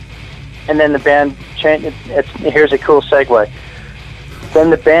too. And then the band changed. Here's a cool segue. Then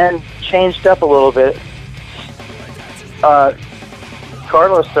the band changed up a little bit.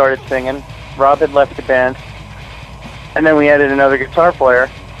 Carlos started singing. Rob had left the band, and then we added another guitar player,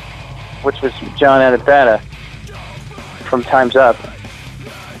 which was John Adabata from Time's Up.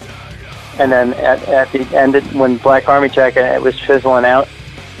 And then at the end, when Black Army Jacket was fizzling out,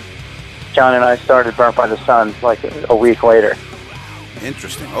 John and I started Burnt by the Sun like a week later.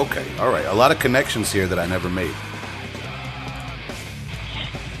 Interesting. Okay. All right. A lot of connections here that I never made.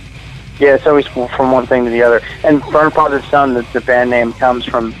 Yeah, it's always from one thing to the other. And Burnt by the Sun, the band name comes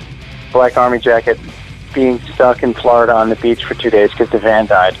from Black Army Jacket being stuck in Florida on the beach for 2 days because the van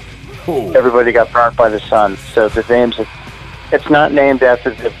died. Ooh. Everybody got burnt by the sun. So the name's... It's not named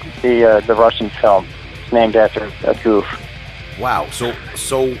after the Russian film. It's named after a goof. Wow.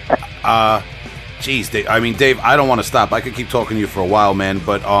 Geez, Dave. I mean, Dave, I don't want to stop. I could keep talking to you for a while, man.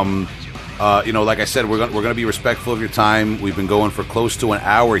 But like I said, we're gonna be respectful of your time. We've been going for close to an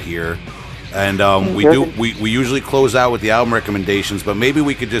hour here, and we usually close out with the album recommendations. But maybe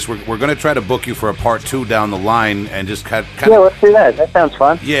we could we're gonna try to book you for a part 2 down the line, and just kind of. Yeah, let's do that. That sounds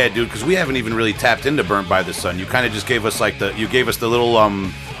fun. Yeah, dude, because we haven't even really tapped into Burnt by the Sun. You kind of just gave us the little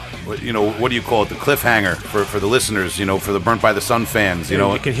what do you call it? The cliffhanger for the listeners, for the Burnt by the Sun fans,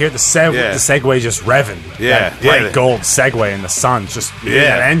 You can hear the Segway just revving. Yeah, that bright gold Segway in the sun, just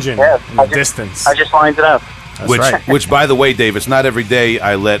that engine in the distance. I just lined it up. Which, by the way, Dave, it's not every day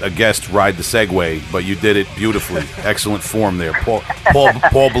I let a guest ride the Segway, but you did it beautifully. Excellent form there. Paul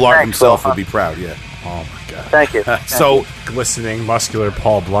Blart himself would be proud. Yeah. Oh my God. Thank you. So glistening, muscular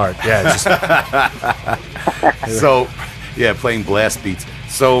Paul Blart. Yeah. So, yeah, playing blast beats.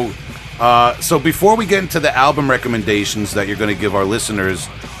 So before we get into the album recommendations that you're going to give our listeners,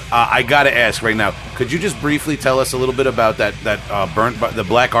 I got to ask right now, could you just briefly tell us a little bit about the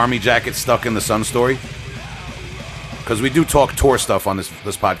Black Army Jacket Stuck in the Sun story? Because we do talk tour stuff on this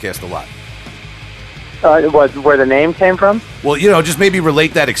podcast a lot. Where the name came from? Well, just maybe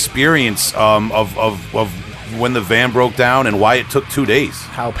relate that experience of when the van broke down and why it took 2 days.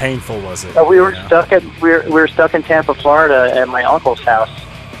 How painful was it? We were stuck in Tampa, Florida, at my uncle's house.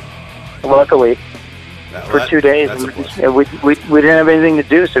 Luckily, for 2 days, and we didn't have anything to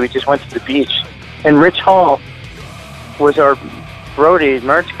do, so we just went to the beach. And Rich Hall, was our roadie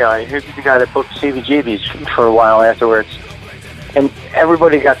merch guy. He was the guy that booked CBGBs for a while afterwards. And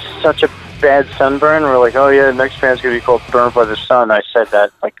everybody got such a bad sunburn. We're like, oh yeah, the next band's going to be called Burned by the Sun. I said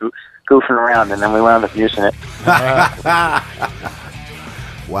that, like, goofing around, and then we wound up using it.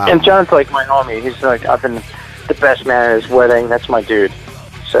 Wow. And John's like my homie. He's like, I've been the best man at his wedding. That's my dude.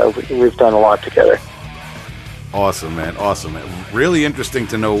 So we've done a lot together. Awesome, man. Awesome, man. Really interesting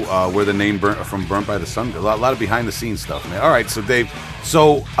to know where the name from Burnt by the Sun. A lot of behind-the-scenes stuff, man. All right, so Dave.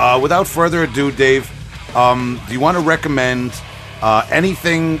 So without further ado, Dave, do you want to recommend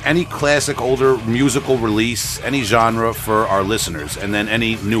anything, any classic, older musical release, any genre for our listeners, and then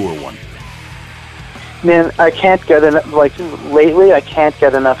any newer one? Man, I can't get enough. Like lately, I can't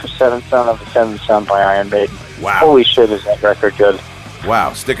get enough of Seventh Son of the Seventh Son by Iron Maiden. Wow. Holy shit, is that record good?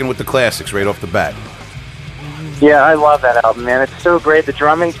 Wow, sticking with the classics right off the bat. Yeah, I love that album, man. It's so great. The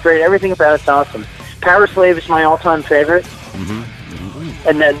drumming's great. Everything about it's awesome. Power Slave is my all-time favorite.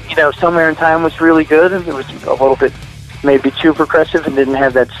 And then, Somewhere in Time was really good. It was a little bit maybe too progressive and didn't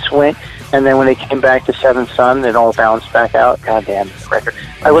have that swing. And then when they came back to Seventh Son, it all bounced back out. Goddamn record.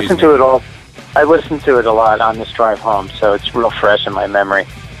 I listened to it all. I listened to it a lot on this drive home, so it's real fresh in my memory.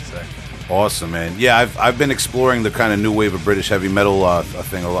 Awesome, man. Yeah, I've been exploring the kind of new wave of British heavy metal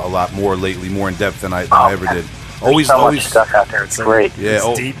thing a lot more lately, more in depth than I ever did. Always much stuff out there. It's great. Yeah,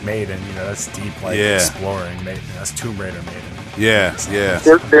 it's deep Maiden. That's deep, exploring Maiden. That's Tomb Raider Maiden. Yeah, yeah.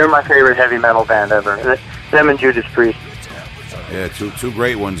 They're my favorite heavy metal band ever. Them and Judas Priest. Yeah, two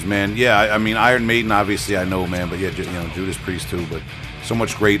great ones, man. Yeah, I mean Iron Maiden, obviously I know, man, but yeah, Judas Priest too. But so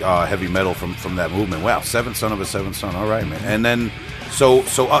much great heavy metal from that movement. Wow, Seventh Son of a Seventh Son. All right, man. And then so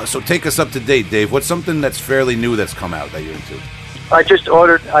take us up to date, Dave. What's something that's fairly new that's come out that you're into? I just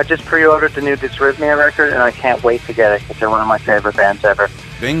pre-ordered the new Dysrhythmia record, and I can't wait to get it because they're one of my favorite bands ever.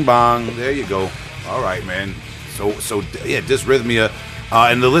 Bing bong, there you go. All right, man. So yeah, Dysrhythmia,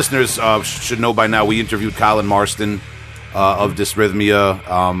 and the listeners should know by now. We interviewed Colin Marston of Dysrhythmia,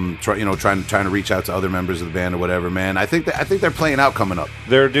 trying to reach out to other members of the band or whatever. Man, I think they're playing out coming up.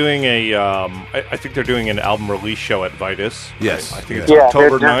 They're doing I think they're doing an album release show at Vitus. Yes, I think it's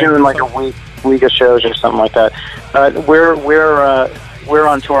October 9th. They're doing like a week of shows or something like that. We're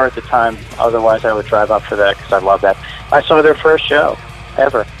on tour at the time. Otherwise, I would drive up for that because I love that. I saw their first show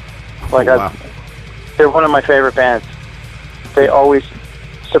ever. Wow. They're one of my favorite bands. They always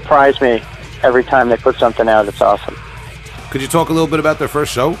surprise me every time they put something out. It's awesome. Could you talk a little bit about their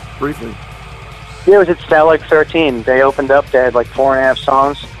first show briefly? Yeah, it was at Stalag 13. They opened up. They had like 4.5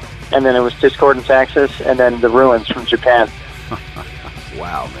 songs, and then it was Discordance Axis, and then The Ruins from Japan.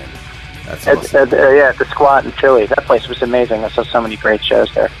 Wow, man. That's awesome. At the Squat in Philly. That place was amazing. I saw so many great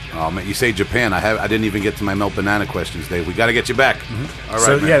shows there. Oh man, you say Japan. I didn't even get to my Melt Banana questions, Dave. We got to get you back. All right,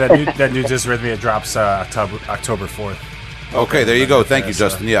 so man. yeah, that new Dysrhythmia drops October 4th. Okay, there you go. Thank you,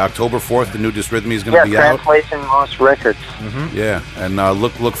 Justin. Yeah, October 4th, the new Dysrhythmia is going to be out. Translation Lost Records. Yeah, and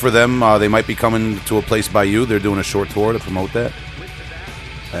look for them. They might be coming to a place by you. They're doing a short tour to promote that.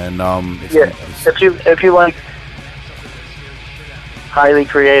 And if you like highly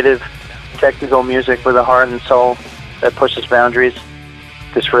creative technical music with a heart and soul that pushes boundaries,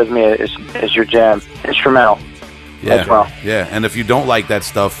 Dysrhythmia is your jam. Instrumental. Yeah, as well. Yeah, and if you don't like that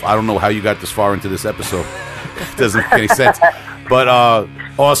stuff, I don't know how you got this far into this episode. It doesn't make any sense. But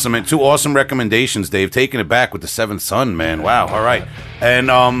awesome, and 2 awesome recommendations, Dave. Taking it back with the Seventh Son, man. Wow. All right, and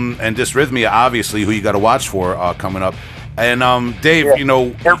Dysrhythmia, obviously, who you got to watch for coming up. And Dave, one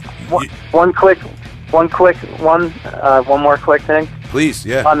more quick thing. Please,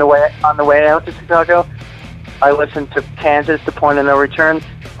 yeah. On the way out to Chicago, I listened to Kansas, The Point of No Return.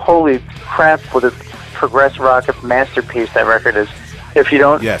 Holy crap! What a progressive rock masterpiece that record is. If you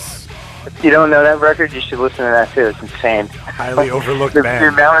don't know that record, you should listen to that too. It's insane. Highly overlooked the band.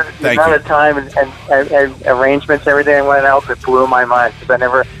 The amount of time and arrangements, everything went out, it blew my mind because I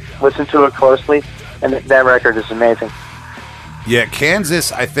never listened to it closely, and that record is amazing. Yeah,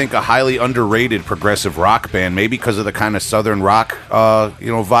 Kansas, I think, a highly underrated progressive rock band, maybe because of the kind of southern rock,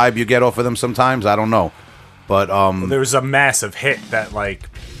 vibe you get off of them sometimes. I don't know, but there was a massive hit that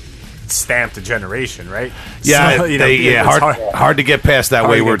stamped a generation, right? Yeah, so, hard to get past that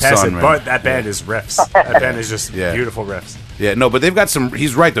Wayward Son, man. But that band is riffs. That band is just beautiful riffs. Yeah, no, but they've got some.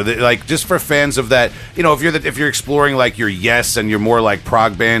 He's right though. Just for fans of that, if you're exploring your Yes and you're more like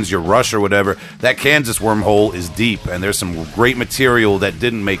prog bands, your Rush or whatever, that Kansas wormhole is deep, and there's some great material that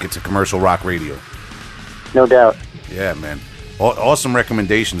didn't make it to commercial rock radio. No doubt. Yeah, man. Awesome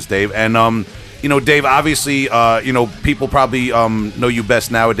recommendations, Dave. And Dave, obviously, people probably know you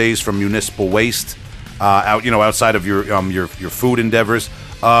best nowadays from Municipal Waste, outside of your food endeavors.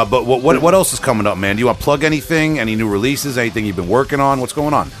 But what else is coming up, man? Do you want to plug anything? Any new releases? Anything you've been working on? What's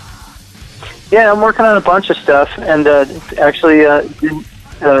going on? Yeah, I'm working on a bunch of stuff, and actually,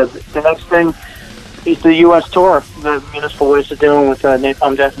 the next thing is the U.S. tour that Municipal Waste is doing with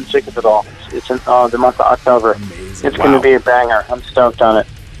Napalm Death and Sick of It All. It's in the month of October. Amazing. It's going to be a banger. I'm stoked on it.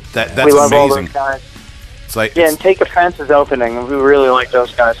 That's we love all amazing. those guys. It's like Yeah, and Take Offense is opening, and we really like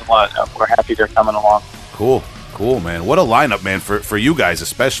those guys a lot. We're happy they're coming along. cool, man. What a lineup, man, for you guys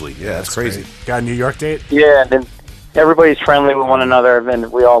especially. Yeah, that's crazy. Great. Got a New York date? Yeah, and then everybody's friendly with one another,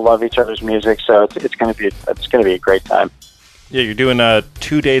 and we all love each other's music, so it's going to be a great time. Yeah, you're doing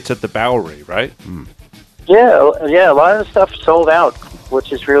 2 dates at the Bowery, right? Yeah, a lot of the stuff sold out,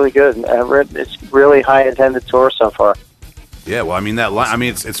 which is really good. It's really high attended tour so far. Yeah, well, I mean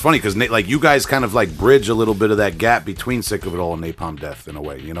it's funny because like you guys kind of like bridge a little bit of that gap between Sick of It All and Napalm Death in a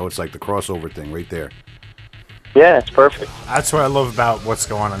way. You know, it's like the crossover thing right there. Yeah, it's perfect. That's what I love about what's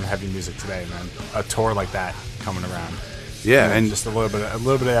going on in heavy music today, man. A tour like that coming around. Yeah, and just a little bit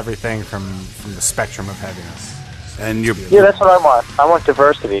of everything from the spectrum of heaviness. And you're that's what I want. I want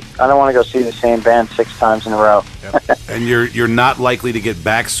diversity. I don't want to go see the same band 6 times in a row. Yep. and you're not likely to get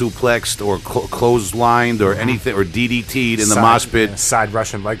back suplexed or clotheslined or anything or DDT'd in the mosh pit. Side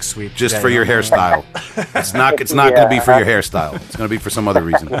Russian leg sweep. Just for your hairstyle. It's not going to be for your hairstyle. It's going to be for some other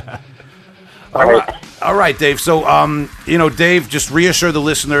reason. All right, Dave. So, Dave, just reassure the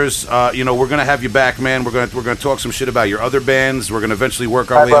listeners. We're going to have you back, man. We're going to talk some shit about your other bands. We're going to eventually work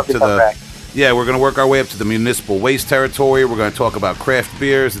our way up to the. Back. Yeah, we're going to work our way up to the municipal waste territory. We're going to talk about craft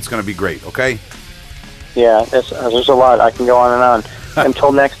beers. It's going to be great. Okay. Yeah, there's a lot. I can go on and on.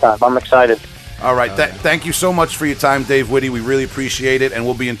 Until next time, I'm excited. All right. Thank you so much for your time, Dave Witte. We really appreciate it, and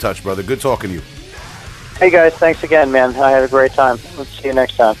we'll be in touch, brother. Good talking to you. Hey guys, thanks again, man. I had a great time. Let's see you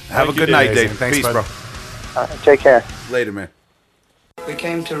next time. Have a good night, Dave. Thanks, Peace, bud. bro. All right, take care. Later, man. We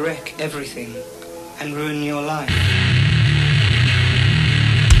came to wreck everything and ruin your life.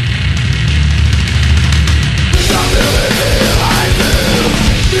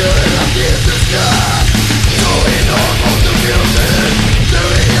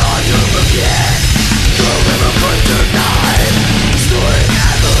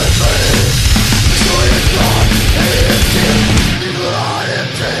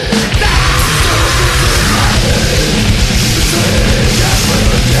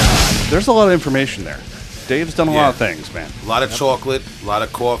 There's a lot of information there. Dave's done a lot of things, man. A lot of chocolate, a lot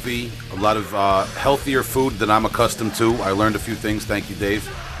of coffee, a lot of healthier food than I'm accustomed to. I learned a few things. Thank you, Dave.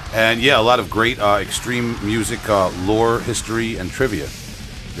 And, yeah, a lot of great extreme music, lore, history, and trivia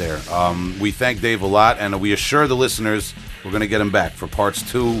there. We thank Dave a lot, and we assure the listeners we're going to get him back for parts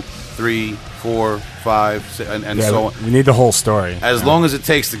 2, 3, 4, 5, and so on. We need the whole story. As long as it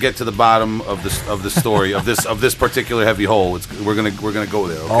takes to get to the bottom of the story of this particular heavy hole, we're gonna go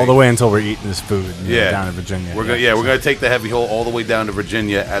there. Okay? All the way until we're eating this food down in Virginia. We're gonna take the heavy hole all the way down to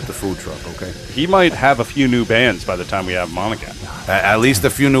Virginia at the food truck. Okay. He might have a few new bands by the time we have him on again. At least a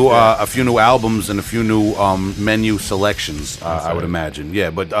few new albums and a few new menu selections. I would imagine.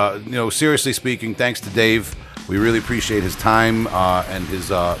 Yeah, but seriously speaking, thanks to Dave. We really appreciate his time and his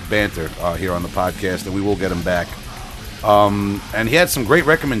banter here on the podcast, and we will get him back. And he had some great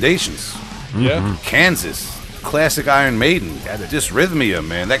recommendations. Yeah. Kansas, classic Iron Maiden, Dysrhythmia,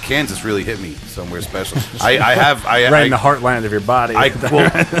 man. That Kansas really hit me somewhere special. Right in the heartland of your body.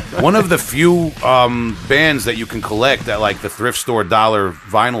 One of the few bands that you can collect at like the thrift store dollar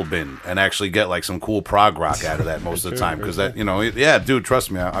vinyl bin and actually get like some cool prog rock out of that most of the time because dude,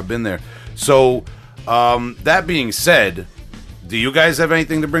 trust me, I've been there. So. That being said, do you guys have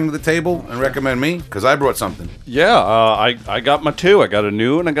anything to bring to the table and recommend me? Because I brought something. Yeah, I got my two. I got a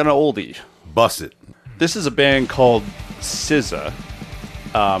new and I got an oldie. Bust it. This is a band called SZA.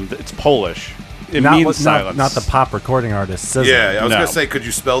 It's Polish. It means silence. Not the pop recording artist, SZA. Yeah, I was going to say, could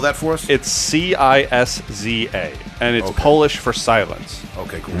you spell that for us? It's CISZA, and it's Polish for silence.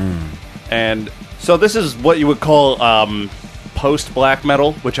 Okay, cool. And so this is what you would call post-black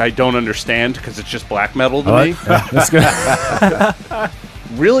metal, which I don't understand because it's just black metal to me. That's good.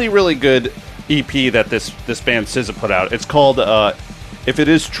 Really, really good EP that this band SZA put out. It's called If It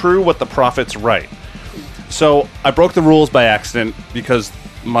Is True What the Prophets Write. So I broke the rules by accident because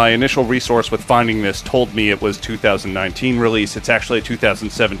my initial resource with finding this told me it was 2019 release. It's actually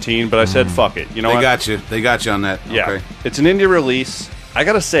 2017, but I said, fuck it. You know what? They got you on that. Yeah. Okay. It's an indie release. I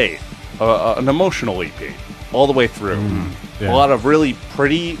gotta say, an emotional EP all the way through. Yeah. A lot of really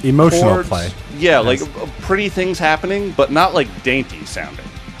pretty emotional chords. play. Yeah, like pretty things happening, but not like dainty sounding.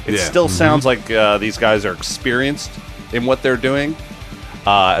 It still sounds like these guys are experienced in what they're doing,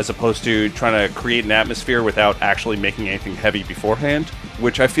 as opposed to trying to create an atmosphere without actually making anything heavy beforehand,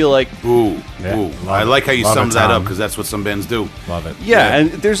 which I feel like... Ooh. I like how you Love summed it, that Tom. up, because that's what some bands do. Love it. Yeah,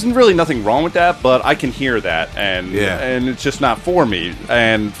 and there's really nothing wrong with that, but I can hear that, and it's just not for me.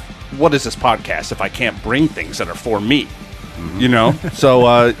 And what is this podcast if I can't bring things that are for me? You know?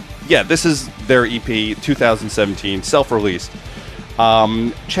 So, yeah, this is their EP, 2017, self-released.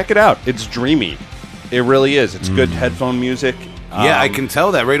 Check it out. It's dreamy. It really is. It's good headphone music. Yeah, I can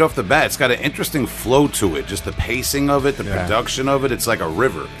tell that right off the bat. It's got an interesting flow to it. Just the pacing of it, the production of it. It's like a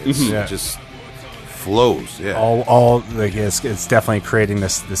river. It just flows. Yeah. All like it's definitely creating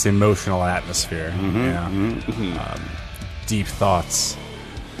this emotional atmosphere. Deep thoughts.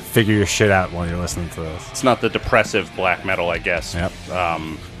 Figure your shit out while you're listening to this. It's not the depressive black metal, I guess. Yep.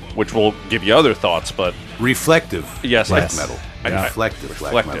 Which will give you other thoughts, but... Reflective black metal. Yeah. Reflective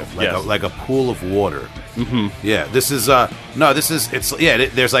black metal. Like a pool of water. Mm-hmm. Yeah, this is...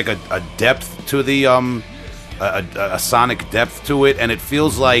 there's like a depth to the... a sonic depth to it, and it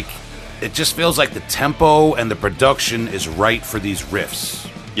feels like... It just feels like the tempo and the production is right for these riffs.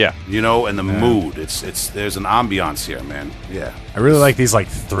 Yeah. You know, and the mood. It's there's an ambiance here, man. Yeah. I really like these like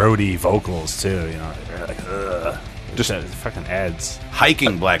throaty vocals too, you know. They're like just it fucking adds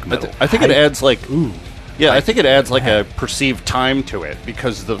hiking black metal. I think it adds like I think it adds like a perceived time to it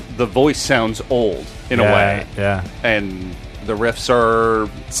because the voice sounds old in a way. Yeah. And the riffs are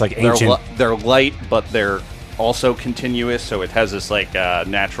it's like ancient. They're light, but they're also continuous, so it has this like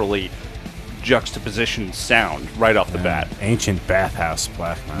naturally juxtaposition sound right off the bat. Ancient bathhouse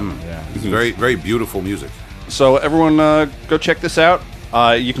black metal. It's very, very beautiful music. So everyone go check this out.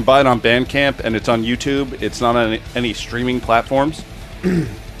 You can buy it on Bandcamp, and it's on YouTube. It's not on any streaming platforms.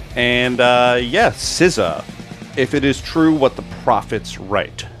 And SZA, if it is true what the prophets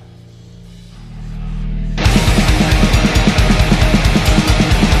write.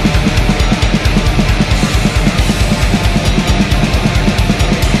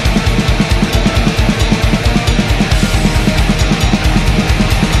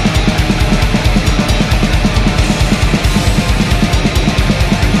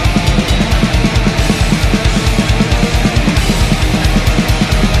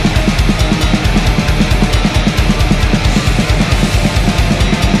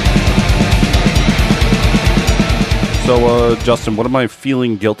 So, Justin, what am I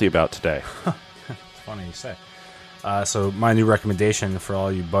feeling guilty about today? It's funny you say. So, my new recommendation for all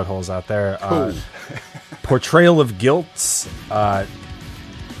you buttholes out there, Portrayal of Guilt's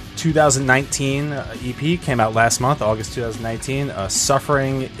 2019 EP came out last month, August 2019.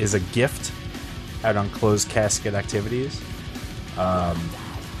 Suffering is a Gift, out on Closed Casket Activities.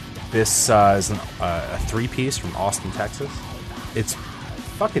 This is a three-piece from Austin, Texas. It's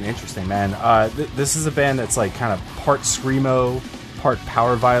fucking interesting, man. This is a band that's like kind of part screamo, part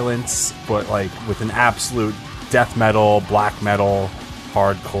power violence, but like with an absolute death metal, black metal,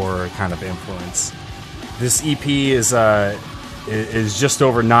 hardcore kind of influence. This EP is just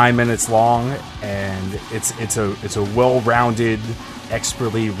over 9 minutes long, and it's a well-rounded,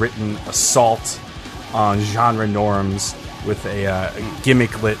 expertly written assault on genre norms with a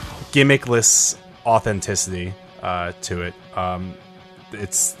gimmickless authenticity to it.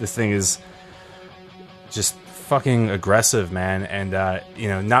 This thing is just fucking aggressive, man, and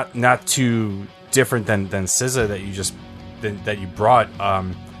not too different than SZA that you brought.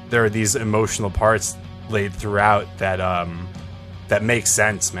 There are these emotional parts laid throughout that make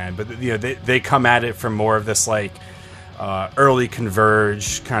sense, man. But they come at it from more of this like early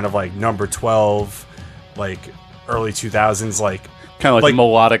Converge kind of like Number 12, like early 2000s, like. Kind of like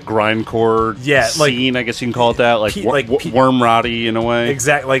melodic grindcore scene, I guess you can call it that, like Wormrotty in a way.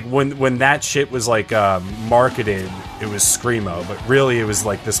 Exactly, like when that shit was like marketed, it was screamo, but really it was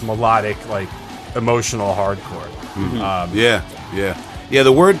like this melodic, like emotional hardcore. Mm-hmm.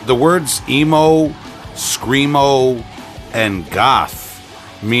 The words emo, screamo, and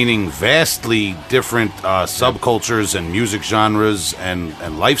goth, meaning vastly different subcultures and music genres and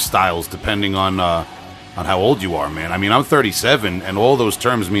lifestyles, depending on how old you are, man. I mean, I'm 37, and all those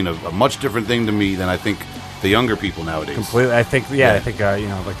terms mean a much different thing to me than I think the younger people nowadays. Completely. I think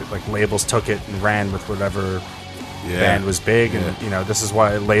like labels took it and ran with whatever band was big, and this is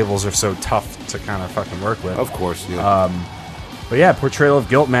why labels are so tough to kind of fucking work with. Of course, yeah. But yeah, Portrayal of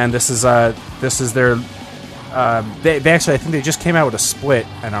Guilt, man. This is their. They actually, I think they just came out with a split,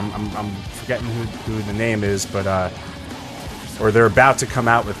 and I'm forgetting who the name is, but or they're about to come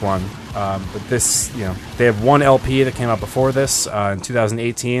out with one. But this, they have one LP that came out before this in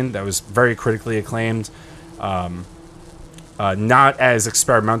 2018 that was very critically acclaimed. Not as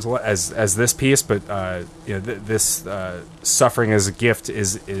experimental as this piece, but this Suffering as a Gift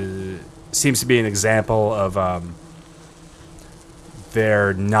is seems to be an example of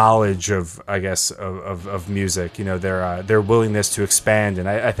their knowledge of, I guess, of music. You know, their willingness to expand, and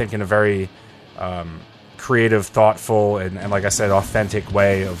I think in a very creative, thoughtful, and like I said, authentic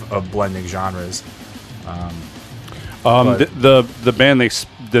way of blending genres. The band they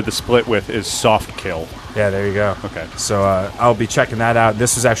did the split with is Soft Kill. Yeah, there you go. Okay. So I'll be checking that out.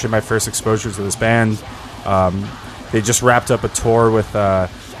 This was actually my first exposure to this band. They just wrapped up a tour with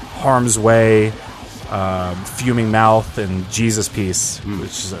Harm's Way, Fuming Mouth, and Jesus Piece, which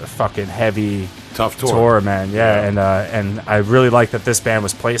is a fucking heavy, tough tour, man. Yeah, and I really like that this band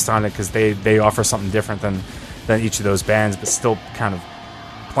was placed on it because they offer something different than each of those bands, but still kind of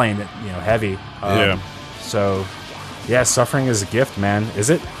playing it, you know, heavy. So. Yeah, suffering is a gift, man. Is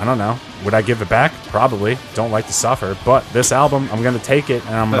it? I don't know. Would I give it back? Probably. Don't like to suffer. But this album, I'm going to take it,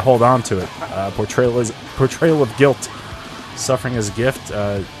 and I'm going to hold on to it. Portrayal of Guilt. Suffering is a gift.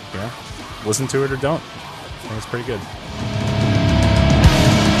 Yeah, listen to it or don't. I think it's pretty good.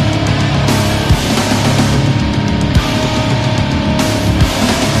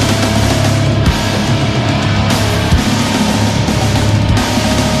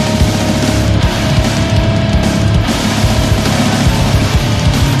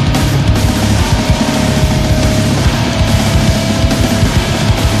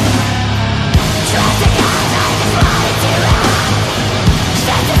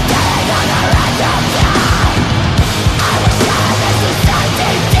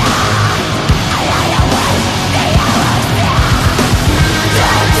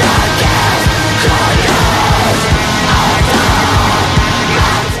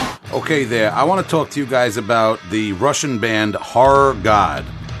 Okay, there. I want to talk to you guys about the Russian band Horror God.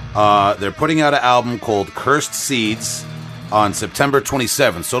 They're putting out an album called Cursed Seeds on September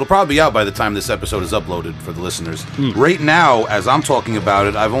 27th. So it'll probably be out by the time this episode is uploaded for the listeners. Right now, as I'm talking about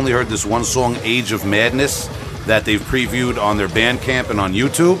it, I've only heard this one song, Age of Madness, that they've previewed on their Bandcamp and on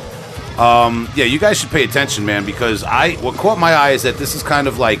YouTube. Yeah, you guys should pay attention, man, because what caught my eye is that this is kind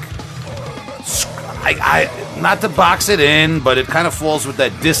of like... not to box it in, but it kind of falls with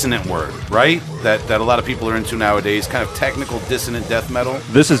that dissonant word, right? That a lot of people are into nowadays, kind of technical dissonant death metal.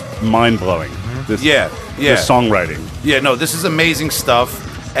 This is mind-blowing. Yeah. The songwriting. Yeah, no, this is amazing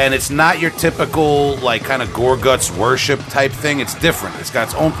stuff, and it's not your typical, like, kind of Gorguts worship type thing. It's different. It's got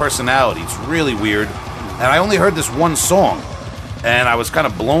its own personality. It's really weird, and I only heard this one song, and I was kind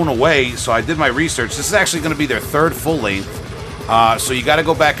of blown away, so I did my research. This is actually going to be their third full-length. So you got to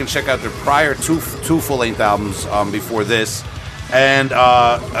go back and check out their prior two full-length albums before this, and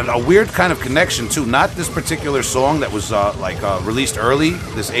a weird kind of connection too. Not this particular song that was released early,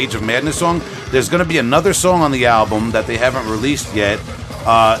 this Age of Madness song. There's going to be another song on the album that they haven't released yet.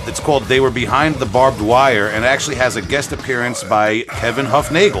 It's called "They Were Behind the Barbed Wire," and it actually has a guest appearance by Kevin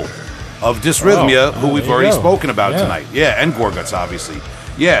Hufnagel of Dysrhythmia, who we've already spoken about tonight. Yeah, and Gorguts, obviously.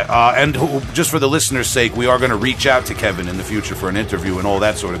 Yeah, and just for the listeners' sake, we are going to reach out to Kevin in the future for an interview and all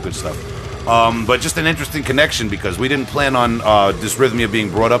that sort of good stuff. But just an interesting connection because we didn't plan on Dysrhythmia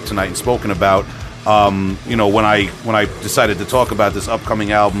being brought up tonight and spoken about. When I decided to talk about this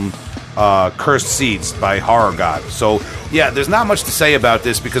upcoming album, Cursed Seeds by Horror God. So yeah, there's not much to say about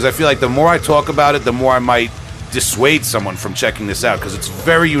this because I feel like the more I talk about it, the more I might dissuade someone from checking this out because it's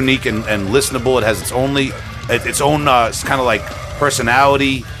very unique and listenable. It has its own kind of like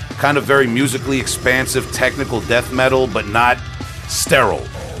personality, kind of very musically expansive, technical death metal, but not sterile.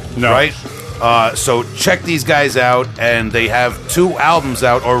 No. Right? So check these guys out, and they have 2 albums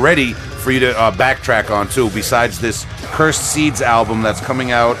out already for you to backtrack on too, besides this Cursed Seeds album that's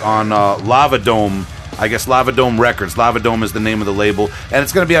coming out on Lava Dome. I guess Lava Dome Records. Lava Dome is the name of the label, and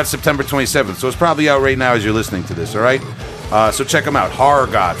it's going to be out September 27th, so it's probably out right now as you're listening to this, all right? So check them out. Horror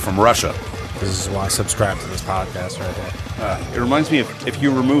God from Russia. This is why I subscribe to this podcast right here. It reminds me of if you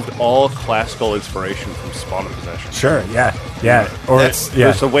removed all classical inspiration from Spawn of Possession. Sure, yeah. Or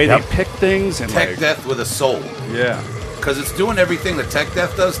there's the way they pick things and tech death with a soul. Yeah, because it's doing everything that tech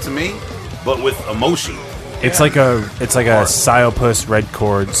death does to me, but with emotion. It's like a Psyopus Red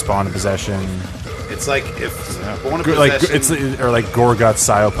Chord Spawn of Possession. It's like if Spawn of Possession, or like Gorguts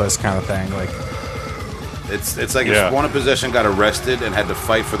Psyopus kind of thing. Like it's like if Spawn of Possession got arrested and had to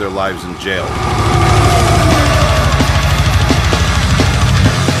fight for their lives in jail.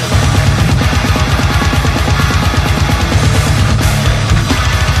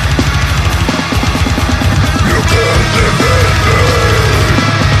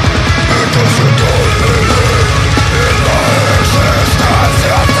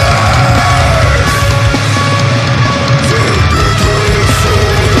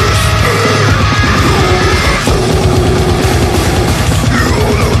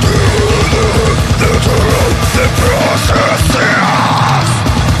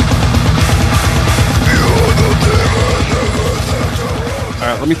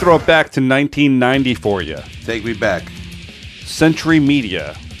 me throw it back to 1990 for you. Take me back. Century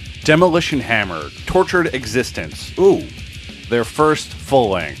Media, Demolition Hammer, Tortured Existence. Ooh. Their first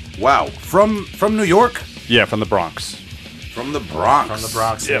full-length. Wow. From New York? Yeah, from the Bronx. From the Bronx. From the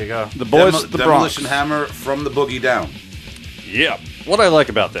Bronx, there you go. The boys, the Bronx. Demolition Hammer from the boogie down. Yeah. What I like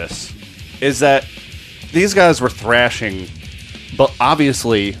about this is that these guys were thrashing, but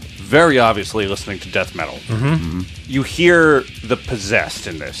obviously, very obviously, listening to death metal. Mm-hmm. You hear the possessed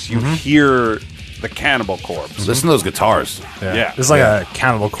in this. You hear the Cannibal Corpse. Listen to those guitars. Yeah. It's like a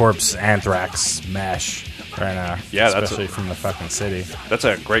Cannibal Corpse Anthrax mash right now. Yeah, that's especially from the fucking city. That's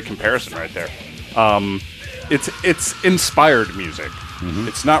a great comparison right there. It's inspired music.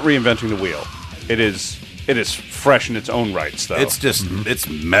 It's not reinventing the wheel. It is fresh in its own rights, though. It's just it's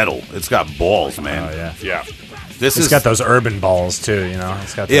metal. It's got balls, man. Oh yeah. Yeah. It's got those urban balls too, you know.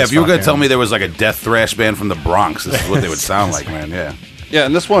 It's got Yeah, those if you were gonna fucking- tell me there was like a death thrash band from the Bronx, this is what they would sound like, man. Yeah. Yeah,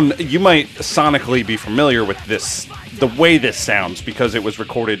 and this one, you might sonically be familiar with this, the way this sounds, because it was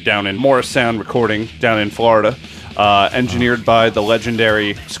recorded down in Morris Sound Recording down in Florida, engineered by the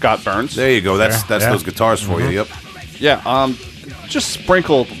legendary Scott Burns. There you go. That's Yeah. those guitars for you. Yep. Yeah, just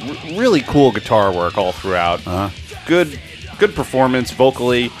sprinkled really cool guitar work all throughout. Good performance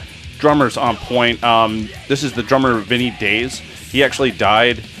vocally. Drummer's on point. This is the drummer Vinny Days. He actually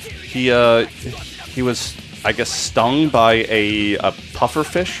died. He was, I guess, stung by a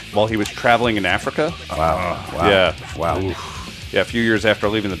pufferfish while he was traveling in Africa. Wow. Yeah. Wow. Yeah, a few years after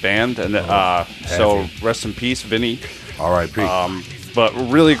leaving the band, and so rest in peace, Vinny. R.I.P. But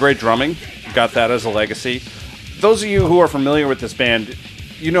really great drumming. Got that as a legacy. Those of you who are familiar with this band,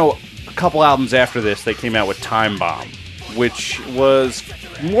 you know, a couple albums after this, they came out with Time Bomb, which was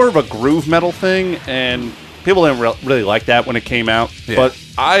more of a groove metal thing, and people didn't really like that when it came out. Yeah. But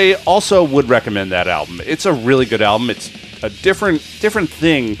I also would recommend that album. It's a really good album. It's a different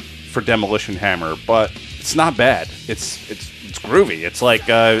thing for Demolition Hammer, but it's not bad. It's groovy. It's like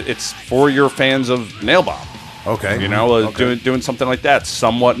it's for your fans of Nailbomb. Okay. You know, doing something like that,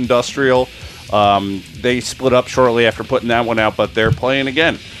 somewhat industrial. They split up shortly after putting that one out, but they're playing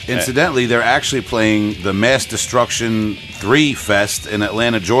again. Incidentally, they're actually playing the Mass Destruction 3 Fest in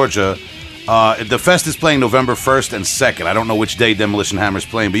Atlanta, Georgia. The fest is playing November 1st and 2nd. I don't know which day Demolition Hammer's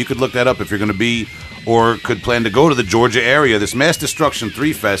playing, but you could look that up if you're going to be or could plan to go to the Georgia area. This Mass Destruction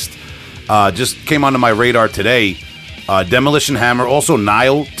 3 Fest just came onto my radar today. Demolition Hammer, also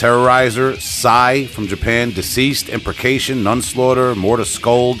Nile, Terrorizer, Psy from Japan, Deceased, Imprecation, Nunslaughter, Mortar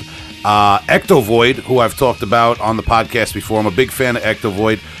Scold, Ectovoid, who I've talked about on the podcast before. I'm a big fan of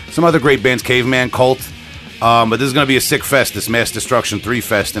Ectovoid. Some other great bands, Caveman Cult. But this is going to be a sick fest, this Mass Destruction 3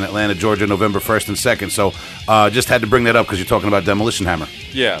 Fest in Atlanta, Georgia, November 1st and 2nd. So just had to bring that up because you're talking about Demolition Hammer.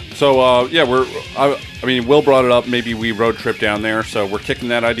 Yeah. So, I mean, Will brought it up. Maybe we road trip down there. So we're kicking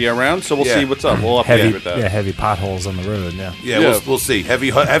that idea around. So we'll see what's up. We'll update you with that. Yeah, heavy potholes on the road, yeah. Yeah. We'll see.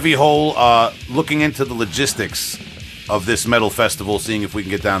 Heavy hole, looking into the logistics of this metal festival, seeing if we can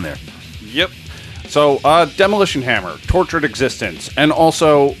get down there. Yep. So, Demolition Hammer, Tortured Existence, and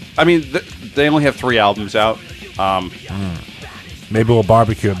also, I mean, they only have 3 albums out. Maybe we'll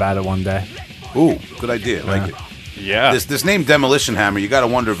barbecue about it one day. Ooh, good idea. Like it. Yeah. This name Demolition Hammer, you got to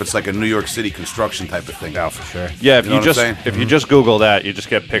wonder if it's like a New York City construction type of thing. Oh, for sure. Yeah, if You know what I'm saying? if you just Google that, you just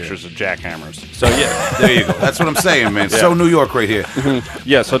get pictures of jackhammers. So yeah, There you go. That's what I'm saying, man. So New York right here.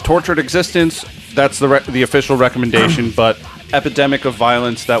 yeah. So Tortured Existence, that's the official recommendation. But Epidemic of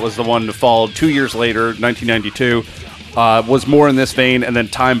Violence, that was the one that followed 2 years later, 1992, was more in this vein. And then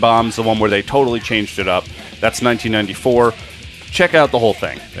Time Bomb's the one where they totally changed it up. That's 1994. Check out the whole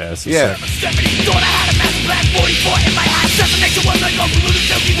thing. Yeah, this is Yeah. sick. Thought I had a massive black 44 in my house. Just an extra one like over the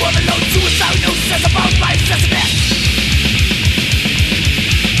filthy war alone. Suicide, no stress about my assessment.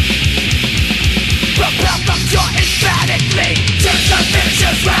 Propelled from your emphatically. Turns the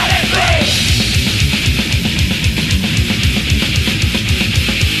finishers radically.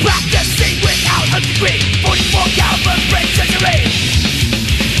 Practicing without a degree. 44 caliber brain surgery.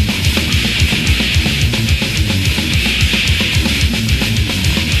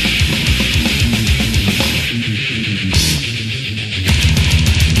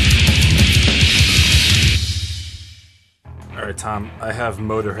 All right, Tom, I have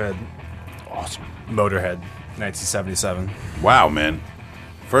Motorhead. Awesome. Motorhead, 1977. Wow, man.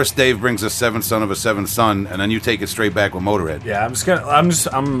 First Dave brings us Seventh Son of a Seventh Son, and then you take it straight back with Motorhead. Yeah, I'm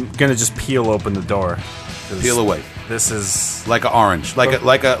gonna just peel open the door. 'Cause Peel away. This is. Like an orange. Like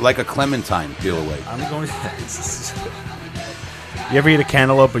a clementine. Peel away. I'm going. You ever eat a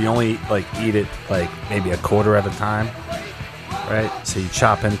cantaloupe, but you only eat it maybe a quarter at a time, right? So you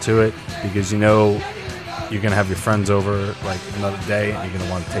chop into it because you're gonna have your friends over like another day, and you're gonna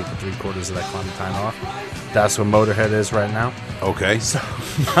want to take the 3/4 of that clementine off. That's what Motorhead is right now. Okay. So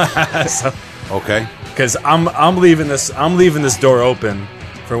okay. Because I'm leaving this door open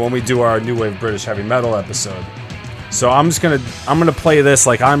for when we do our new wave British heavy metal episode. So I'm gonna play this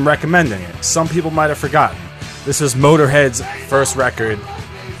like I'm recommending it. Some people might have forgotten. This is Motorhead's first record,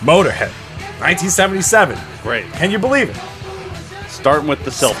 Motorhead, 1977. Great. Can you believe it? Starting with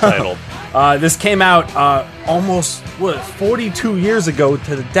the self-titled. This came out almost 42 years ago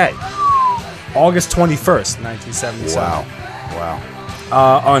to the day, August 21st, 1977. Wow.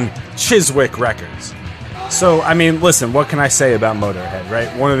 On Chiswick Records. So, I mean, listen, what can I say about Motorhead,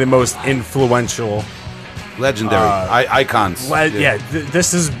 right? One of the most influential... Legendary. Icons.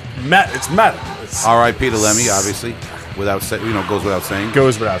 This is... it's metal. It's R.I.P. to Lemmy, obviously. Goes without saying.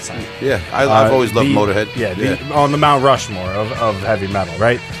 Goes without saying. Yeah, I've always loved Motorhead. On the Mount Rushmore of heavy metal,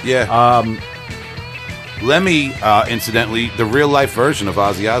 right? Yeah. Lemmy, incidentally, the real-life version of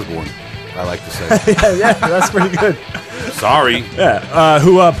Ozzy Osbourne, I like to say. yeah, that's pretty good. Sorry. Yeah,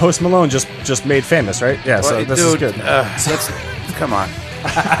 who Post Malone just made famous, right? Yeah, so this is good. Come on.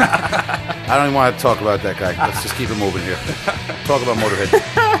 I don't even want to talk about that guy. Let's just keep it moving here. Talk about Motorhead.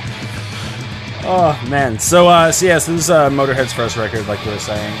 Oh, man. So this is Motorhead's first record, like we were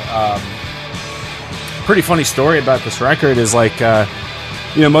saying. Pretty funny story about this record is like,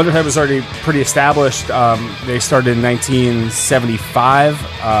 Motorhead was already pretty established. They started in 1975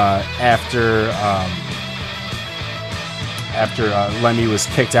 after Lemmy was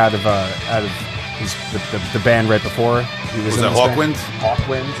kicked out of the band right before. He was that Hawkwind?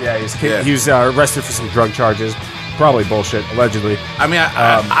 Hawkwind, yeah. He was arrested for some drug charges. Probably bullshit, allegedly. I mean,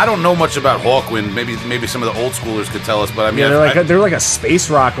 I don't know much about Hawkwind. Maybe some of the old schoolers could tell us. But I mean, they're like a space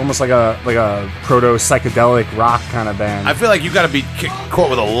rock, almost like a proto psychedelic rock kind of band. I feel like you got to be caught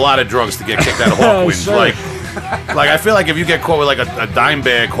with a lot of drugs to get kicked out of Hawkwind. Sure. Like I feel like if you get caught with like a dime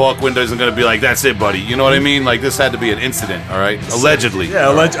bag, Hawkwind isn't going to be like, that's it, buddy. You know what I mean? Like this had to be an incident, all right? Allegedly.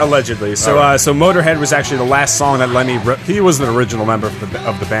 Yeah, allegedly. So, so Motorhead was actually the last song that Lemmy wrote. He was an original member of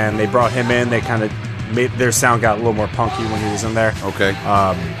the band. They brought him in. They kind of made their sound got a little more punky when he was in there. Okay.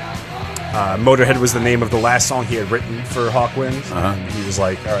 Motorhead was the name of the last song he had written for Hawkwind. And he was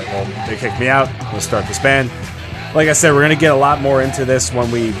like, all right, well, they kicked me out. Let's start this band. Like I said, we're going to get a lot more into this when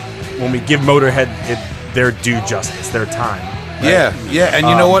we give Motorhead their due justice, their time. Right? Yeah. And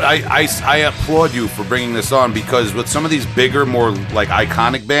you know what? I applaud you for bringing this on because with some of these bigger, more like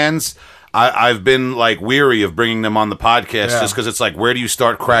iconic bands, I've been like weary of bringing them on the podcast just because it's like, where do you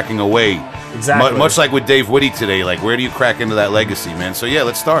start cracking away? Exactly. Much like with Dave Witte today, like where do you crack into that legacy, man? So yeah,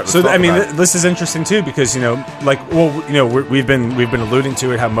 let's start. This is interesting too because we've been alluding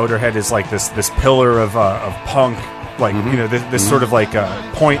to it how Motorhead is like this pillar of punk, like this sort of like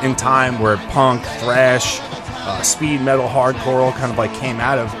a point in time where punk, thrash, speed metal, hardcore all kind of like came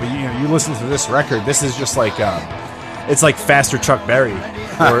out of. But you listen to this record, this is just like it's like faster Chuck Berry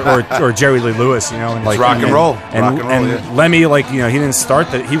or Jerry Lee Lewis, and like it's rock and roll. And Lemmy, like he didn't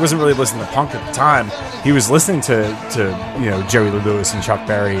start that. He wasn't really listening to punk at the time. He was listening to Jerry Lee Lewis and Chuck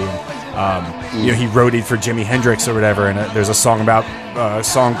Berry, and he roadied for Jimi Hendrix or whatever. And there's a song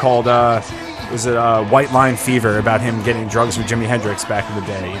called White Line Fever about him getting drugs with Jimi Hendrix back in the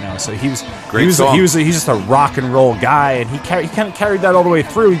day. So he's just a rock and roll guy, and he kind of carried that all the way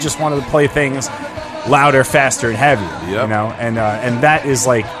through. He just wanted to play things louder, faster, and heavier. And that is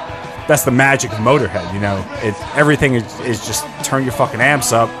like that's the magic of Motorhead. Everything is just turn your fucking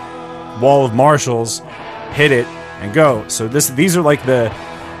amps up, wall of Marshalls, hit it, and go. So these are like the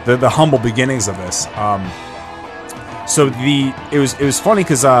humble beginnings of this. It was funny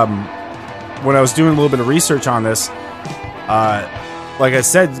because when I was doing a little bit of research on this, like I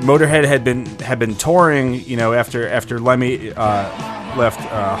said, Motorhead had been touring, after Lemmy left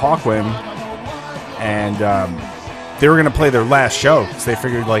Hawkwind. And they were going to play their last show because they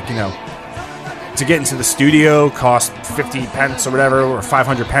figured, to get into the studio cost 50 pence or whatever, or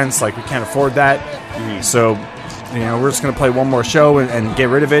 500 pence. Like, we can't afford that. Mm-hmm. So, we're just going to play one more show and get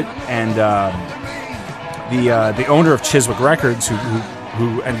rid of it. And the owner of Chiswick Records,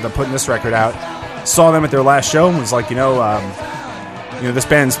 who ended up putting this record out, saw them at their last show and was like, this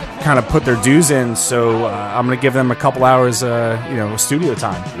band's kind of put their dues in, so I'm going to give them a couple hours, studio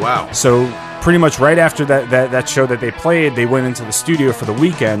time. Wow. So pretty much right after that show that they played, they went into the studio for the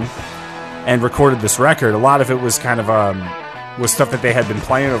weekend and recorded this record. A lot of it was kind of was stuff that they had been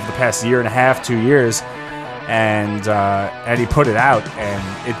playing over the past year and a half, 2 years, and he put it out, and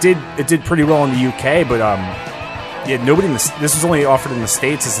it did pretty well in the UK, but nobody this was only offered in the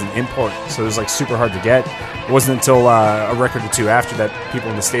States as an import, so it was like super hard to get. It wasn't until a record or two after that people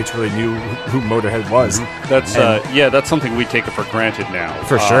in the States really knew who Motorhead was. That's that's something we take it for granted now.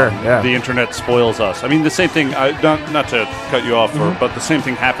 For sure, yeah. The internet spoils us. I mean, the same thing, not to cut you off, but the same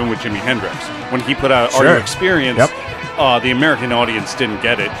thing happened with Jimi Hendrix. When he put out Are You Experienced, the American audience didn't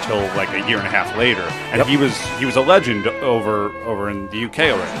get it till like a year and a half later, and he was a legend over in the UK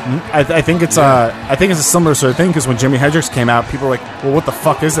already. I think it's a similar sort of thing, because when Jimi Hendrix came out, people were like, well, what the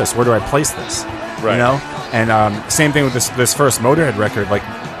fuck is this? Where do I place this? Right. You know? And same thing with this first Motorhead record. Like,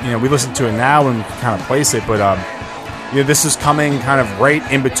 you know, we listen to it now and kind of place it, but you know, this is coming kind of right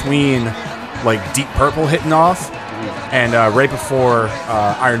in between like Deep Purple hitting off and right before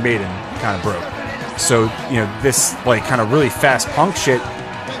Iron Maiden kind of broke. So, you know, this like kind of really fast punk shit,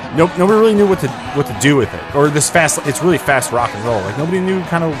 nobody really knew what to do with it. Or this fast, it's really fast rock and roll. Like, nobody knew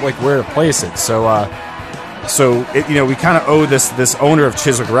kind of like where to place it. So you know, we kind of owe this owner of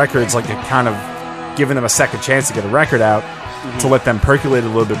Chiswick Records like a kind of giving them a second chance to get a record out, to let them percolate a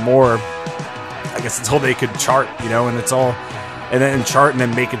little bit more, I guess, until they could chart, you know, and then chart and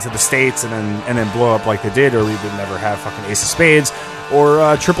then make it to the States and then blow up like they did, or we would never have fucking Ace of Spades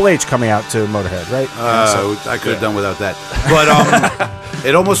or Triple H coming out to Motorhead, right? I could have done without that. But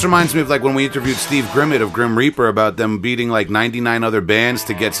it almost reminds me of like when we interviewed Steve Grimmett of Grim Reaper about them beating like 99 other bands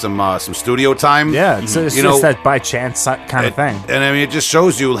to get some studio time. Yeah, it's just that by chance kind of thing. And I mean, it just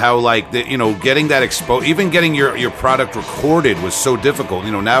shows you how like getting that even getting your product recorded was so difficult.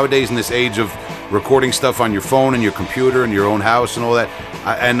 You know, nowadays in this age of recording stuff on your phone and your computer and your own house and all that,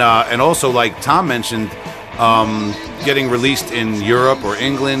 and also like Tom mentioned, getting released in Europe or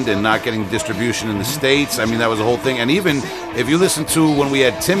England and not getting distribution in the States. I mean, that was a whole thing. And even if you listen to when we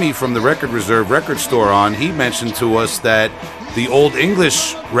had Timmy from the Record Reserve record store on, he mentioned to us that the old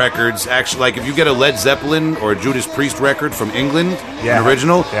English records, actually, like if you get a Led Zeppelin or a Judas Priest record from England, an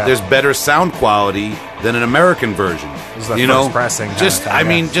original, there's better sound quality than an American version. You know, pressing. Just I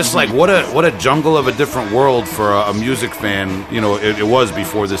mean, just like what a jungle of a different world for a music fan. You know, it was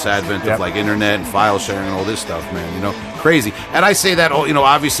before this advent of like internet and file sharing and all this stuff, man. You know, crazy. And I say that, you know,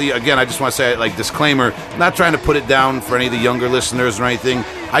 obviously, again, I just want to say, like, disclaimer, not trying to put it down for any of the younger listeners or anything.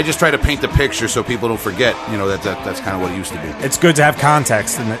 I just try to paint the picture so people don't forget, you know, that's kind of what it used to be. It's good to have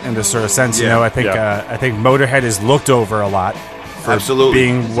context in this sort of sense. You know, I think Motorhead is looked over a lot for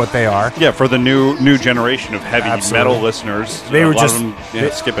being what they are. Yeah, for the new generation of heavy metal listeners, they were just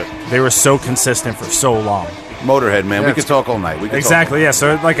skip it. They were so consistent for so long. Motorhead, man, we could talk all night. Exactly. Yeah.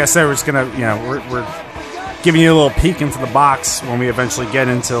 So, like I said, we're just gonna, you know, we're giving you a little peek into the box when we eventually get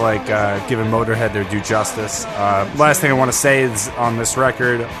into like giving Motorhead their due justice. Last thing I want to say is on this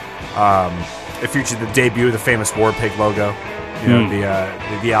record, it featured the debut of the famous War Pig logo. You know,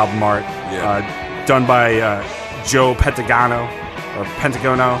 the album art done by Joe Pentagono,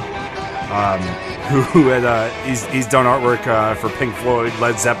 who had he's done artwork for Pink Floyd,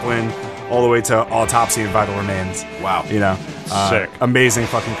 Led Zeppelin, all the way to Autopsy and Vital Remains. Wow, you know, sick, amazing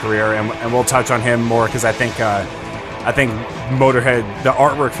fucking career, and we'll touch on him more because I think Motorhead, the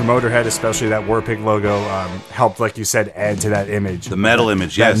artwork for Motorhead, especially that War Pig logo, helped, like you said, add to that image, the metal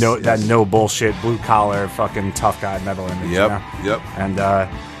image, that no bullshit, blue collar, fucking tough guy metal image. Yep, you know?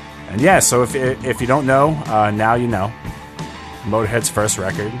 And yeah, so if you don't know, now you know. Motorhead's first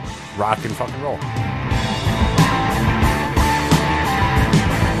record, rock and fucking roll.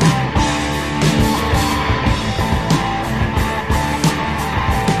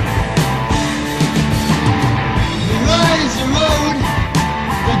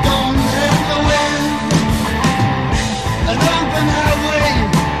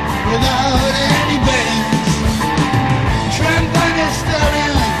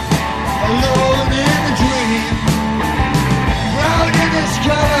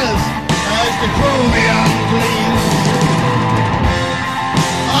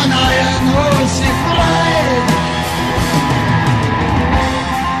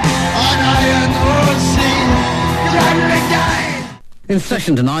 In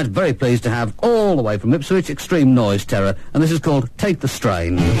session tonight, very pleased to have all the way from Ipswich, Extreme Noise Terror, and this is called Take the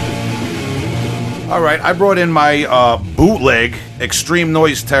Strain. All right, I brought in my bootleg Extreme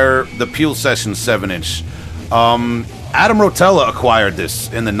Noise Terror, the Peel Session 7-inch. Adam Rotella acquired this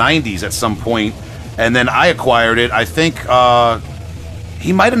in the 90s at some point, and then I acquired it. I think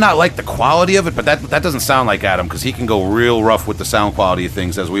he might have not liked the quality of it, but that doesn't sound like Adam, because he can go real rough with the sound quality of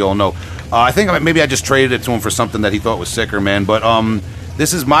things, as we all know. I think maybe I just traded it to him for something that he thought was sicker, man. But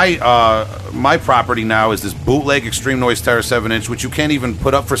this is my property now, is this bootleg Extreme Noise Terror 7-inch, which you can't even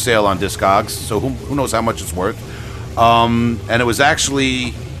put up for sale on Discogs, so who knows how much it's worth. And it was actually,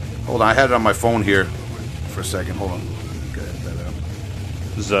 hold on, I had it on my phone here, for a second. Hold on. Get that out.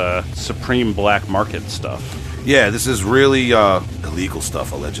 This is Supreme Black Market stuff. Yeah, this is really illegal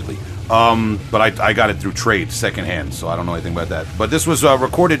stuff, allegedly. But I got it through trade, secondhand, so I don't know anything about that. But this was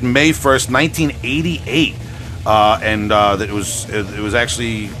recorded May 1st, 1988. And it was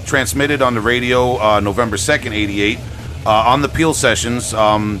actually transmitted on the radio November 2nd, 88, on the Peel Sessions.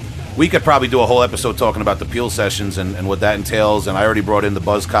 We could probably do a whole episode talking about the Peel Sessions and what that entails, and I already brought in the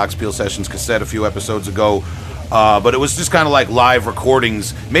Buzzcocks Peel Sessions cassette a few episodes ago. But it was just kind of like live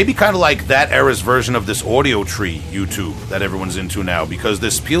recordings, maybe kind of like that era's version of this Audio Tree YouTube that everyone's into now, because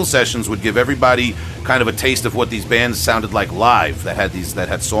this Peel Sessions would give everybody kind of a taste of what these bands sounded like live that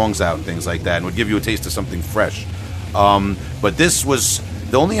had songs out and things like that, and would give you a taste of something fresh. But this was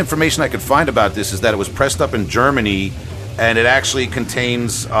the only information I could find about this is that it was pressed up in Germany, and it actually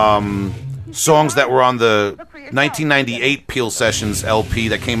contains songs that were on the 1998 Peel Sessions LP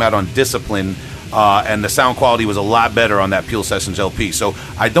that came out on Discipline. And the sound quality was a lot better on that Peel Sessions LP. So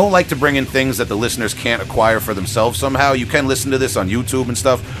I don't like to bring in things that the listeners can't acquire for themselves somehow. You can listen to this on YouTube and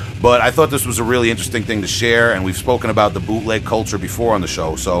stuff, but I thought this was a really interesting thing to share, and we've spoken about the bootleg culture before on the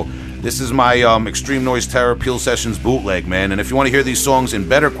show. So this is my Extreme Noise Terror Peel Sessions bootleg, man. And if you want to hear these songs in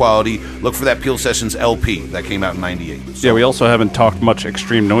better quality, look for that Peel Sessions LP that came out in 98. So, yeah, we also haven't talked much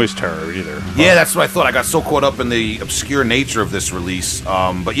Extreme Noise Terror either. Yeah, that's what I thought. I got so caught up in the obscure nature of this release.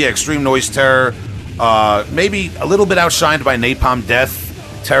 But yeah, Extreme Noise Terror, maybe a little bit outshined by Napalm Death,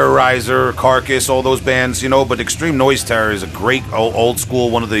 Terrorizer, Carcass, all those bands, but Extreme Noise Terror is a great old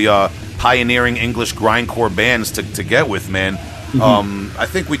school, one of the pioneering English grindcore bands to get with, man. I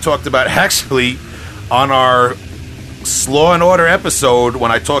think we talked about, actually, on our Law and Order episode, when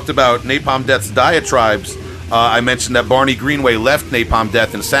I talked about Napalm Death's diatribes, I mentioned that Barney Greenway left Napalm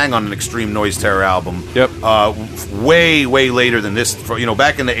Death and sang on an Extreme Noise Terror album. Yep. Way later than this.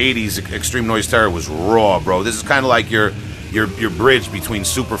 Back in the 80s, Extreme Noise Terror was raw, bro. This is kind of like your bridge between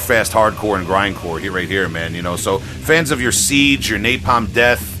super fast hardcore and grindcore right here, man. So fans of your Siege, your Napalm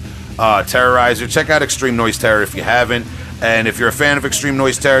Death, Terrorizer, check out Extreme Noise Terror if you haven't. And if you're a fan of Extreme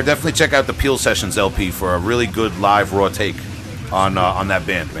Noise Terror, definitely check out the Peel Sessions LP for a really good live raw take on that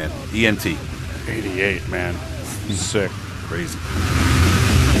band, man. ENT. 88, man. Sick. Crazy.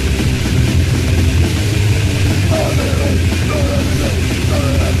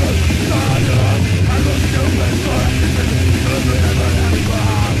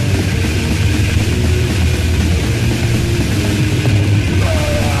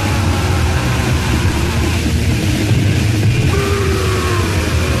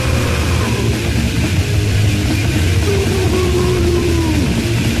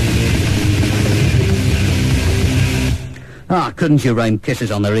 Couldn't you rain kisses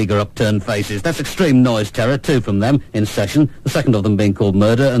on their eager upturned faces? That's Extreme Noise Terror, 2 from them in session, the second of them being called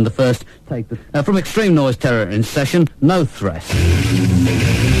Murder, and the first Take the... from Extreme Noise Terror in session, No Threat.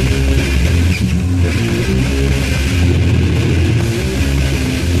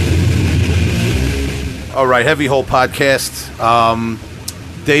 All right, Heavy Hole Podcast.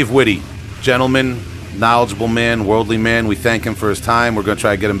 Dave Witte, gentleman, knowledgeable man, worldly man. We thank him for his time. We're going to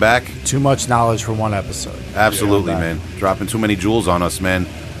try to get him back. Too much knowledge for one episode. Absolutely, man. Dropping too many jewels on us, man.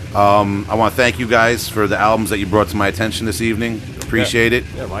 I want to thank you guys for the albums that you brought to my attention this evening. Appreciate it.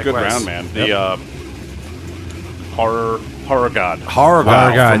 Yeah, good round, man. Yep. The Horror God. Horror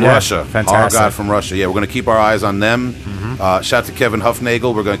God from Russia. Fantastic. Horror God from Russia. Yeah, we're going to keep our eyes on them. Shout out to Kevin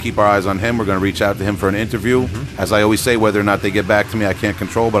Huffnagel. We're going to keep our eyes on him. We're going to reach out to him for an interview. As I always say, whether or not they get back to me, I can't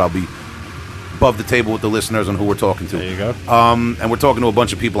control, but I'll be above the table with the listeners on who we're talking to. There you go. And we're talking to a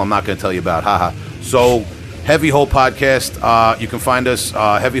bunch of people I'm not going to tell you about. Haha. So, Heavy Hole Podcast. You can find us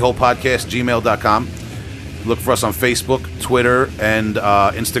heavyholepodcast@gmail.com. Look for us on Facebook, Twitter, and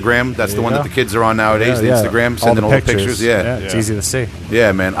Instagram. That's the one that the kids are on nowadays. The Instagram, sending all the pictures. Yeah, it's easy to see.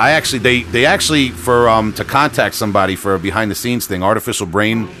 Yeah, man. I actually, they actually for to contact somebody for a behind the scenes thing, Artificial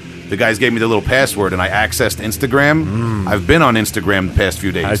Brain. The guys gave me the little password, and I accessed Instagram. I've been on Instagram the past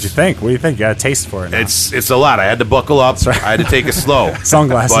few days. How'd you think? What do you think? You got a taste for it now. It's a lot. I had to buckle up. Right. I had to take it slow.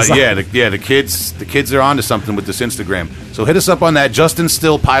 Sunglasses. But the kids are onto something with this Instagram. So hit us up on that. Justin's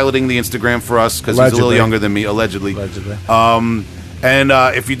still piloting the Instagram for us because he's a little younger than me, allegedly. And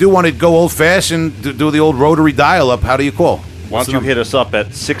if you do want to go old fashioned, do the old rotary dial up, how do you call? Why don't you hit us up at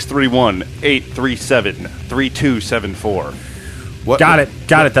 631-837-3274? Got it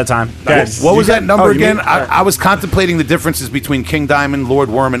that time. What was that number again? mean- I was contemplating the differences between King Diamond, Lord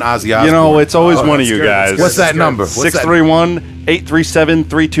Worm, and Ozzy Osbourne. You know, it's always one of that's you good, guys. that's What's that number? What's that?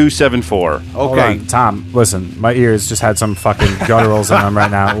 631-837-3274. Hold Okay. on, Tom, listen, my ears just had some fucking gutturals in them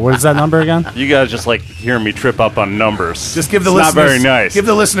right now. What is that number again? You guys just like hearing me trip up on numbers. Just give the It's listeners. not very nice. Give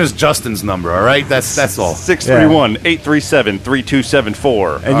the listeners Justin's number. All right, that's all.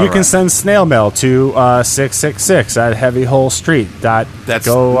 631-837-3274. And you can send snail mail to 666 at Heavy Hole Street. That's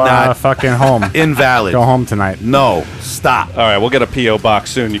Go not fucking home. Invalid. Go home tonight. No, stop. All right, we'll get a P.O.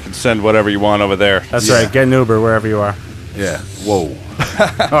 box soon. You can send whatever you want over there. That's right. Get an Uber wherever you are. Yeah. Whoa.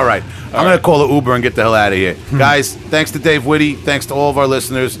 All right. I'm going to call the Uber and get the hell out of here. Guys, thanks to Dave Witte. Thanks to all of our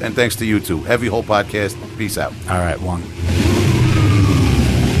listeners. And thanks to you two. Heavy Hole Podcast. Peace out. All right, one.